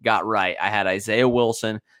actually got right. I had Isaiah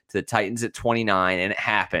Wilson to the Titans at 29, and it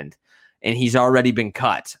happened. And he's already been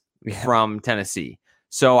cut from Tennessee.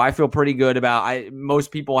 So I feel pretty good about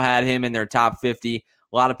most people had him in their top 50.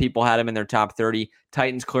 A lot of people had him in their top 30.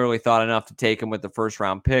 Titans clearly thought enough to take him with the first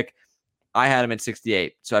round pick. I had him at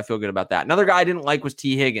 68, so I feel good about that. Another guy I didn't like was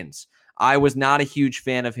T. Higgins. I was not a huge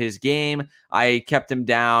fan of his game. I kept him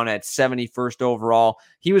down at 71st overall.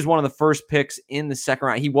 He was one of the first picks in the second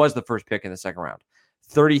round. He was the first pick in the second round.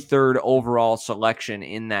 33rd overall selection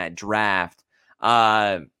in that draft.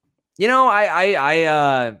 I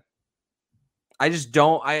just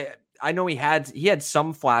don't. I know he had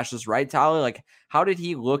some flashes, right, Tyler? Like, how did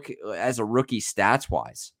he look as a rookie stats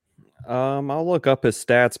wise? I'll look up his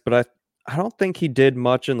stats, but I don't think he did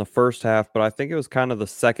much in the first half. But I think it was kind of the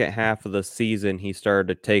second half of the season he started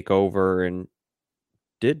to take over and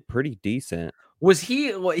did pretty decent.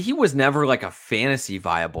 He was never like a fantasy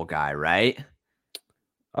viable guy, right?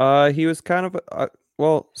 He was kind of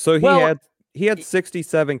he had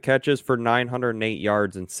 67 catches for 908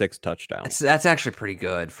 yards and 6 touchdowns. That's actually pretty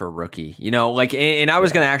good for a rookie. And I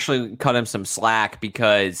was going to actually cut him some slack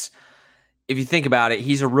because if you think about it,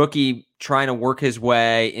 he's a rookie trying to work his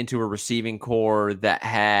way into a receiving core that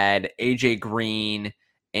had AJ Green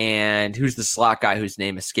and who's the slot guy whose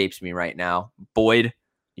name escapes me right now? Boyd.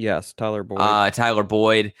 Yes, Tyler Boyd. Tyler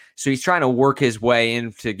Boyd. So he's trying to work his way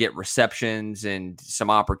in to get receptions and some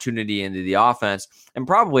opportunity into the offense. And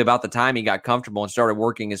probably about the time he got comfortable and started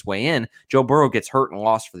working his way in, Joe Burrow gets hurt and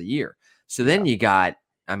lost for the year. So then you got,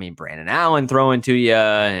 Brandon Allen throwing to you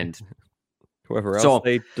and whoever else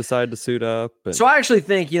they decide to suit up. So I actually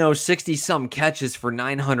think, 60-some catches for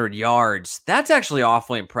 900 yards, that's actually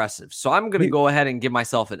awfully impressive. So I'm going to go ahead and give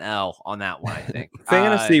myself an L on that one, I think.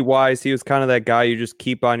 Fantasy-wise, he was kind of that guy you just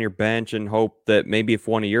keep on your bench and hope that maybe if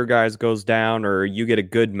one of your guys goes down or you get a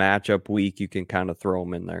good matchup week, you can kind of throw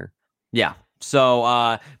him in there. Yeah.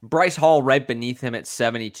 So Bryce Hall right beneath him at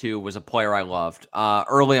 72 was a player I loved.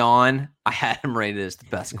 Early on, I had him rated as the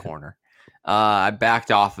best corner. I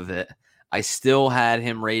backed off of it. I still had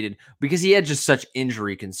him rated because he had just such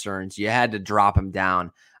injury concerns. You had to drop him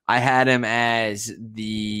down. I had him as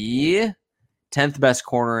the 10th best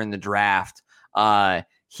corner in the draft.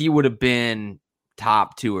 He would have been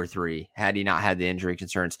top 2 or 3 had he not had the injury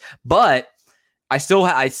concerns. But I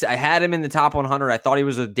had him in the top 100. I thought he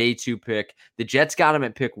was a day 2 pick. The Jets got him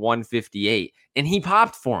at pick 158, and he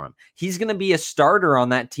popped for him. He's going to be a starter on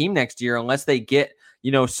that team next year unless they get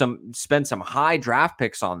spend some high draft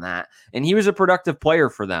picks on that. And he was a productive player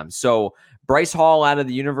for them. So Bryce Hall out of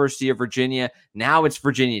the University of Virginia. Now it's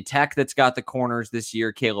Virginia Tech that's got the corners this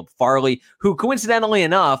year. Caleb Farley, who coincidentally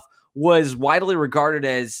enough was widely regarded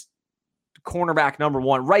as cornerback number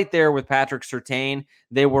 1 right there with Patrick Surtain.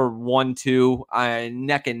 They were 1-2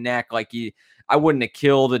 neck and neck. I wouldn't have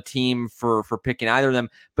killed a team for picking either of them.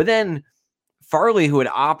 But then Farley, who had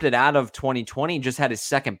opted out of 2020, just had his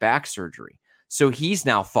second back surgery. So he's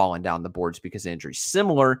now fallen down the boards because of injury,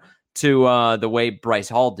 similar to the way Bryce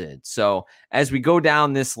Hall did. So as we go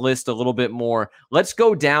down this list a little bit more, let's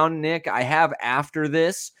go down, Nick. I have after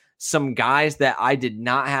this some guys that I did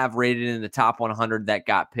not have rated in the top 100 that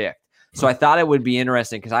got picked. So I thought it would be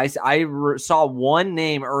interesting because I saw one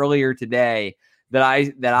name earlier today that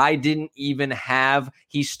I didn't even have.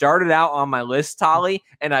 He started out on my list, Tolly,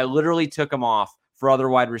 and I literally took him off for other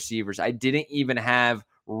wide receivers. I didn't even have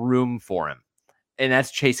room for him. and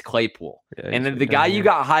that's Chase Claypool. Yeah, and he's the guy down you here.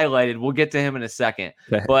 got highlighted, we'll get to him in a second.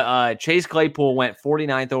 But Chase Claypool went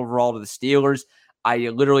 49th overall to the Steelers. I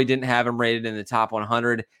literally didn't have him rated in the top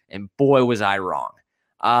 100, and boy, was I wrong.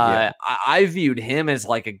 I viewed him as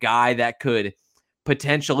like a guy that could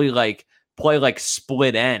potentially like play like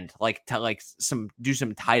split end, like to do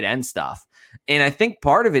some tight end stuff. And I think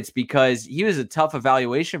part of it's because he was a tough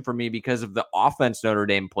evaluation for me because of the offense Notre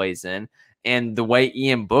Dame plays in and the way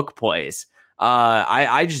Ian Book plays.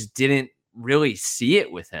 I just didn't really see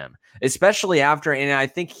it with him, especially after, and I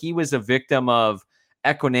think he was a victim of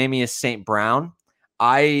Equanimeous St. Brown.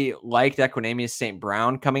 I liked Equanimeous St.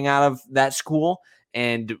 Brown coming out of that school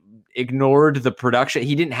and ignored the production.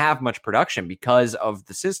 He didn't have much production because of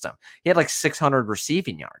the system. He had like 600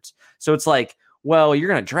 receiving yards. So it's like, well, you're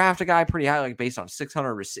going to draft a guy pretty high, like based on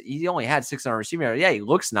 600. He only had 600 receiving yards. Yeah, he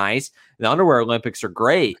looks nice. The underwear Olympics are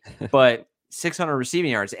great, but 600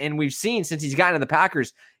 receiving yards. And we've seen since he's gotten to the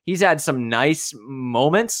Packers, he's had some nice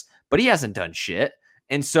moments, but he hasn't done shit.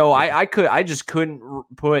 And so I just couldn't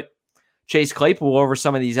put Chase Claypool over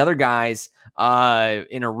some of these other guys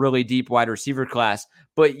in a really deep wide receiver class.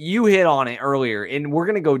 But you hit on it earlier, and we're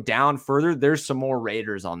going to go down further. There's some more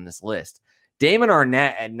Raiders on this list. Damon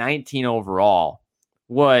Arnett at 19 overall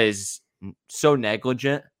was so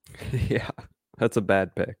negligent. Yeah, that's a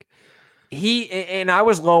bad pick. And I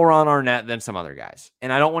was lower on Arnett than some other guys.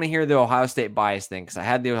 And I don't want to hear the Ohio State bias thing because I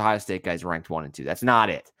had the Ohio State guys ranked 1 and 2. That's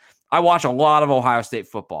not it. I watch a lot of Ohio State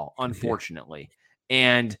football, unfortunately.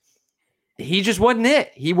 And he just wasn't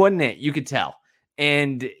it. He wasn't it. You could tell.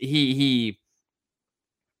 And he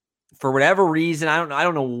for whatever reason, I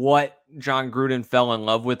don't know what John Gruden fell in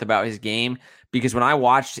love with about his game, because when I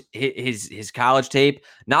watched his college tape,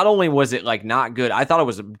 not only was it like not good, I thought it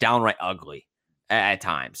was downright ugly at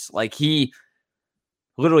times. Like he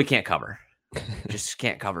literally can't cover. Just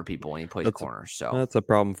can't cover people when he plays corner. So that's a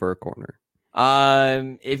problem for a corner.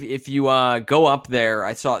 If you go up there,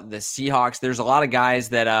 I saw the Seahawks. There's a lot of guys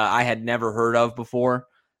that I had never heard of before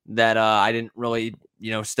that I didn't really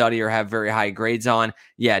study or have very high grades on.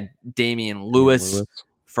 Yeah, Damian Lewis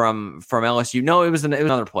from LSU. No, it was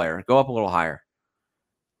another player. Go up a little higher.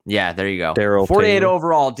 Yeah, there you go. Darrell 48 Taylor.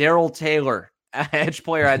 Overall, Darrell Taylor, edge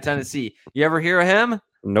player at Tennessee. You ever hear of him?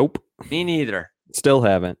 Nope. Me neither. Still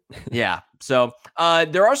haven't. Yeah. So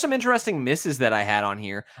there are some interesting misses that I had on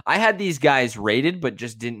here. I had these guys rated, but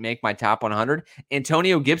just didn't make my top 100.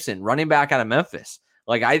 Antonio Gibson, running back out of Memphis.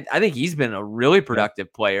 Like I think he's been a really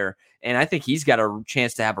productive player, and I think he's got a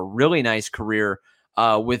chance to have a really nice career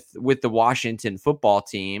with the Washington football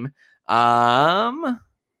team. Trying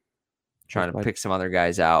to pick some other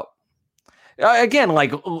guys out. Again,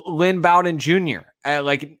 like Lynn Bowden Jr.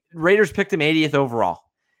 Like Raiders picked him 80th overall.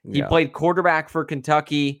 He played quarterback for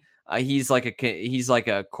Kentucky. He's like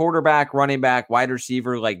a quarterback, running back, wide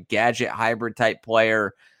receiver, like gadget hybrid type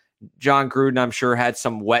player. John Gruden, I'm sure, had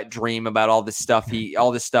some wet dream about all this stuff he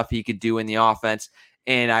could do in the offense.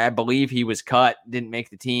 And I believe he was cut, didn't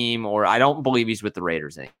make the team, or I don't believe he's with the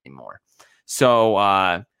Raiders anymore.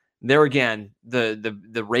 So there again,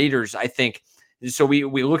 the Raiders, I think. So we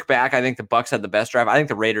look back. I think the Bucs had the best draft. I think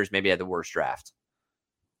the Raiders maybe had the worst draft.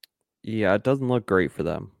 Yeah, it doesn't look great for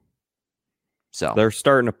them. So they're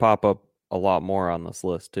starting to pop up a lot more on this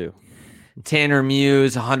list too. Tanner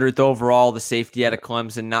Muse, 100th overall, the safety out of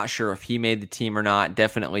Clemson. Not sure if he made the team or not.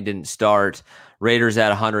 Definitely didn't start. Raiders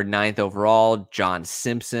at 109th overall. John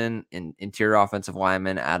Simpson, an interior offensive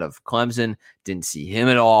lineman out of Clemson. Didn't see him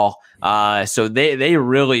at all. So they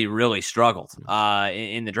really, really struggled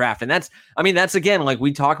in the draft. And that's again, like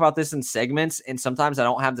we talk about this in segments, and sometimes I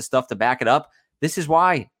don't have the stuff to back it up. This is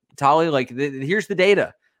why, Tolly, like here's the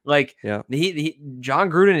data. Like John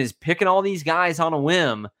Gruden is picking all these guys on a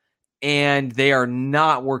whim, and they are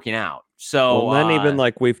not working out. So then even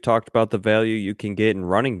like we've talked about the value you can get in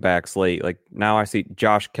running backs late. Like now I see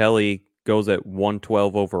Josh Kelly goes at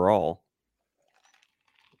 112 overall.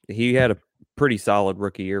 He had a pretty solid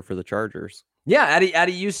rookie year for the Chargers. Yeah, out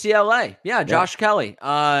of UCLA. Yeah, Josh Kelly.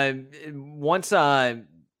 Once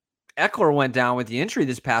Eckler went down with the injury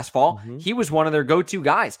this past fall, he was one of their go-to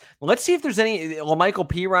guys. Let's see if there's any LaMichael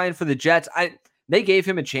Pirine for the Jets. They gave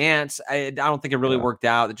him a chance. I don't think it really worked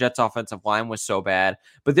out. The Jets' offensive line was so bad.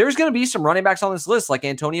 But there's going to be some running backs on this list, like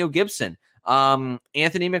Antonio Gibson,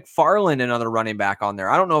 Anthony McFarland, another running back on there.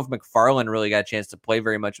 I don't know if McFarland really got a chance to play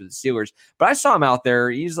very much with the Steelers, but I saw him out there.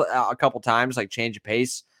 He's a couple times, like change of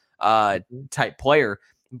pace type player.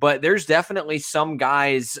 But there's definitely some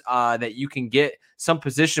guys that you can get some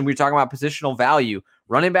position. We were talking about positional value.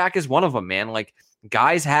 Running back is one of them, man. Like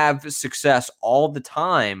guys have success all the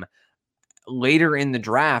time later in the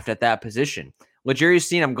draft at that position. L'Jarius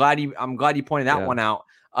Sneed, I'm glad you pointed that one out.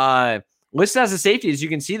 Listed as a safety, as you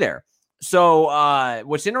can see there. So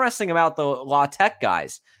what's interesting about the La Tech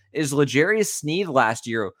guys is L'Jarius Sneed last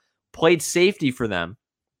year played safety for them.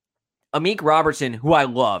 Amik Robertson, who I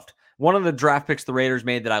loved, one of the draft picks the Raiders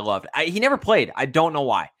made that I loved. He never played. I don't know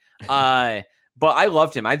why. But I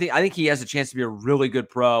loved him. I think he has a chance to be a really good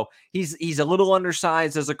pro. He's a little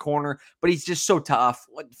undersized as a corner, but he's just so tough,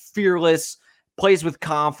 fearless, plays with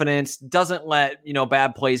confidence, doesn't let,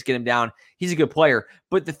 bad plays get him down. He's a good player.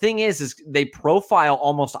 But the thing is they profile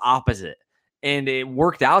almost opposite, and it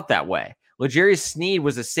worked out that way. L'Jarius Sneed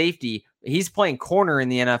was a safety. He's playing corner in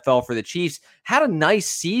the NFL for the Chiefs. Had a nice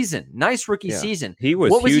season, nice rookie season. He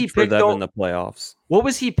was huge for them in the playoffs. What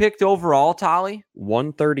was he picked overall, Tolly?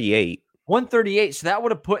 138. 138. So that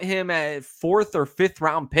would have put him at 4th or 5th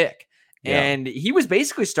round pick. Yeah. And he was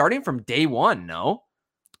basically starting from day one, no?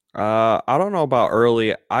 I don't know about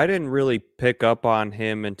early. I didn't really pick up on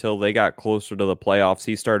him until they got closer to the playoffs.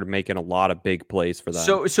 He started making a lot of big plays for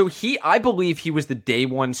them. So I believe he was the day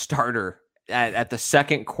one starter at the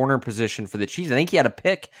second corner position for the Chiefs. I think he had a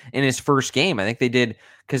pick in his first game. I think they did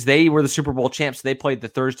because they were the Super Bowl champs. So they played the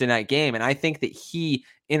Thursday night game. And I think that he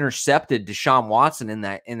intercepted Deshaun Watson in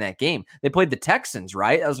that game. They played the Texans,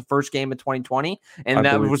 right? That was the first game of 2020. And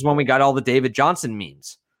that was when we got all the David Johnson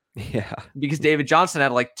memes. Yeah. Because David Johnson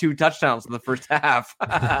had like 2 touchdowns in the first half.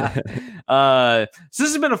 So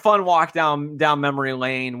this has been a fun walk down memory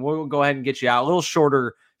lane. We'll go ahead and get you out. A little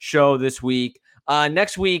shorter show this week.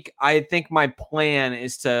 Next week, I think my plan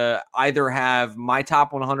is to either have my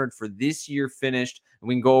top 100 for this year finished, and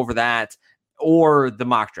we can go over that, or the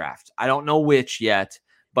mock draft. I don't know which yet,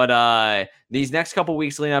 but these next couple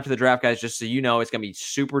weeks leading up to the draft, guys, just so you know, it's going to be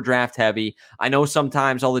super draft heavy. I know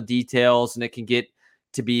sometimes all the details, and it can get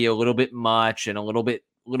to be a little bit much and a little bit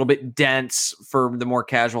dense for the more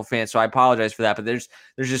casual fans. So I apologize for that, but there's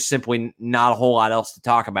just simply not a whole lot else to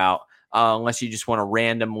talk about. Unless you just want to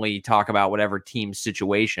randomly talk about whatever team's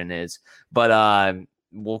situation is. But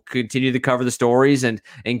we'll continue to cover the stories and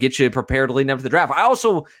get you prepared leading up to the draft. I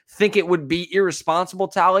also think it would be irresponsible,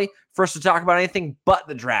 Tally, for us to talk about anything but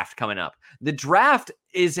the draft coming up. The draft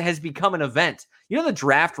has become an event. The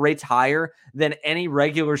draft rates higher than any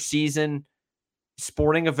regular season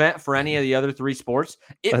sporting event for any of the other 3 sports.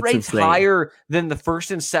 That's rates insane. Higher than the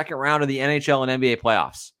first and second round of the NHL and NBA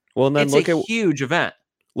playoffs. Well, and then it's a huge event.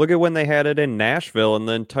 Look at when they had it in Nashville, and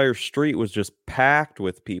the entire street was just packed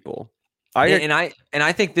with people. I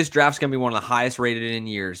think this draft's going to be one of the highest rated in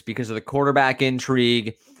years because of the quarterback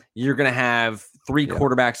intrigue. You're going to have 3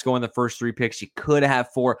 quarterbacks go in the first 3 picks. You could have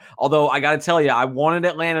 4. Although I got to tell you, I wanted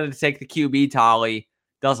Atlanta to take the QB, Tolly.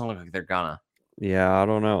 Doesn't look like they're gonna. Yeah, I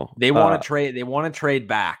don't know. They want to trade. They want to trade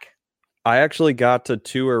back. I actually got to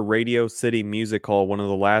tour Radio City Music Hall one of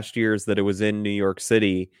the last years that it was in New York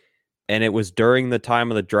City. And it was during the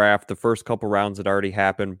time of the draft. The first couple rounds had already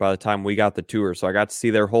happened by the time we got the tour. So I got to see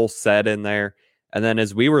their whole set in there. And then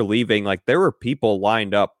as we were leaving, there were people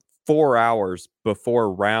lined up 4 hours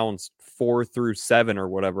before rounds 4 through 7 or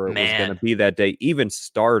whatever it was going to be that day even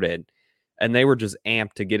started. And they were just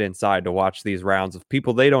amped to get inside to watch these rounds of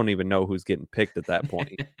people they don't even know who's getting picked at that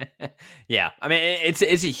point. Yeah. I mean, it's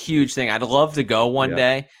a huge thing. I'd love to go one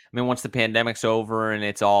day. I mean, once the pandemic's over and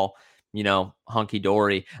it's all hunky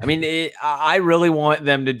dory. I mean, I really want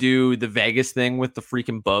them to do the Vegas thing with the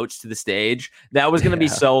freaking boats to the stage. That was going to be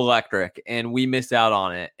so electric, and we missed out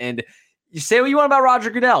on it. And you say what you want about Roger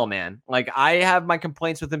Goodell, man. I have my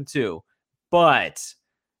complaints with him too, but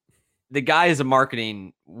the guy is a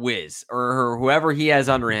marketing whiz, or whoever he has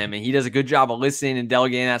under him, and he does a good job of listening and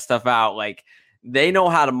delegating that stuff out. They know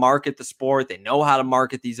how to market the sport. They know how to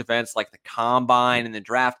market these events like the combine and the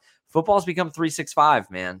draft. Football's become 365,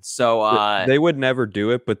 man. So they would never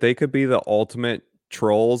do it, but they could be the ultimate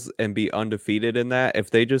trolls and be undefeated in that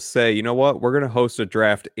if they just say, you know what, we're going to host a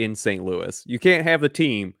draft in St. Louis. You can't have the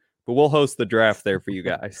team, but we'll host the draft there for you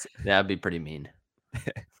guys. That'd be pretty mean.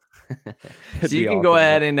 So you can go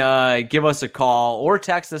ahead and give us a call or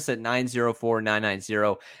text us at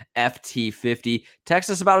 904-990-FT50. Text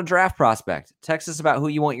us about a draft prospect. Text us about who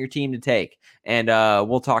you want your team to take. And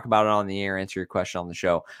we'll talk about it on the air, answer your question on the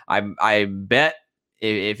show. I bet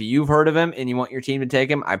if you've heard of him and you want your team to take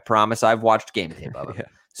him, I promise I've watched game tape of him. Yeah.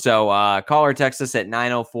 So call or text us at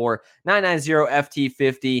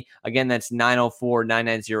 904-990-FT50. Again, that's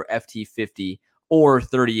 904-990-FT50 or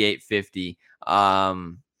 3850.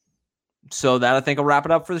 So that I think will wrap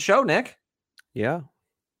it up for the show, Nick. Yeah.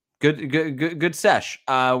 Good sesh.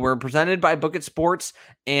 We're presented by Book It Sports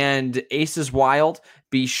and Aces Wild.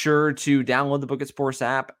 Be sure to download the Book It Sports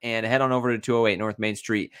app and head on over to 208 North Main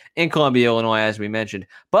Street in Columbia, Illinois, as we mentioned.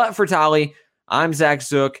 But for Tolly, I'm Zach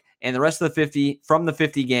Zook, and the rest of the 50 from the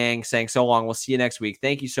 50 gang saying so long. We'll see you next week.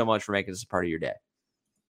 Thank you so much for making this a part of your day.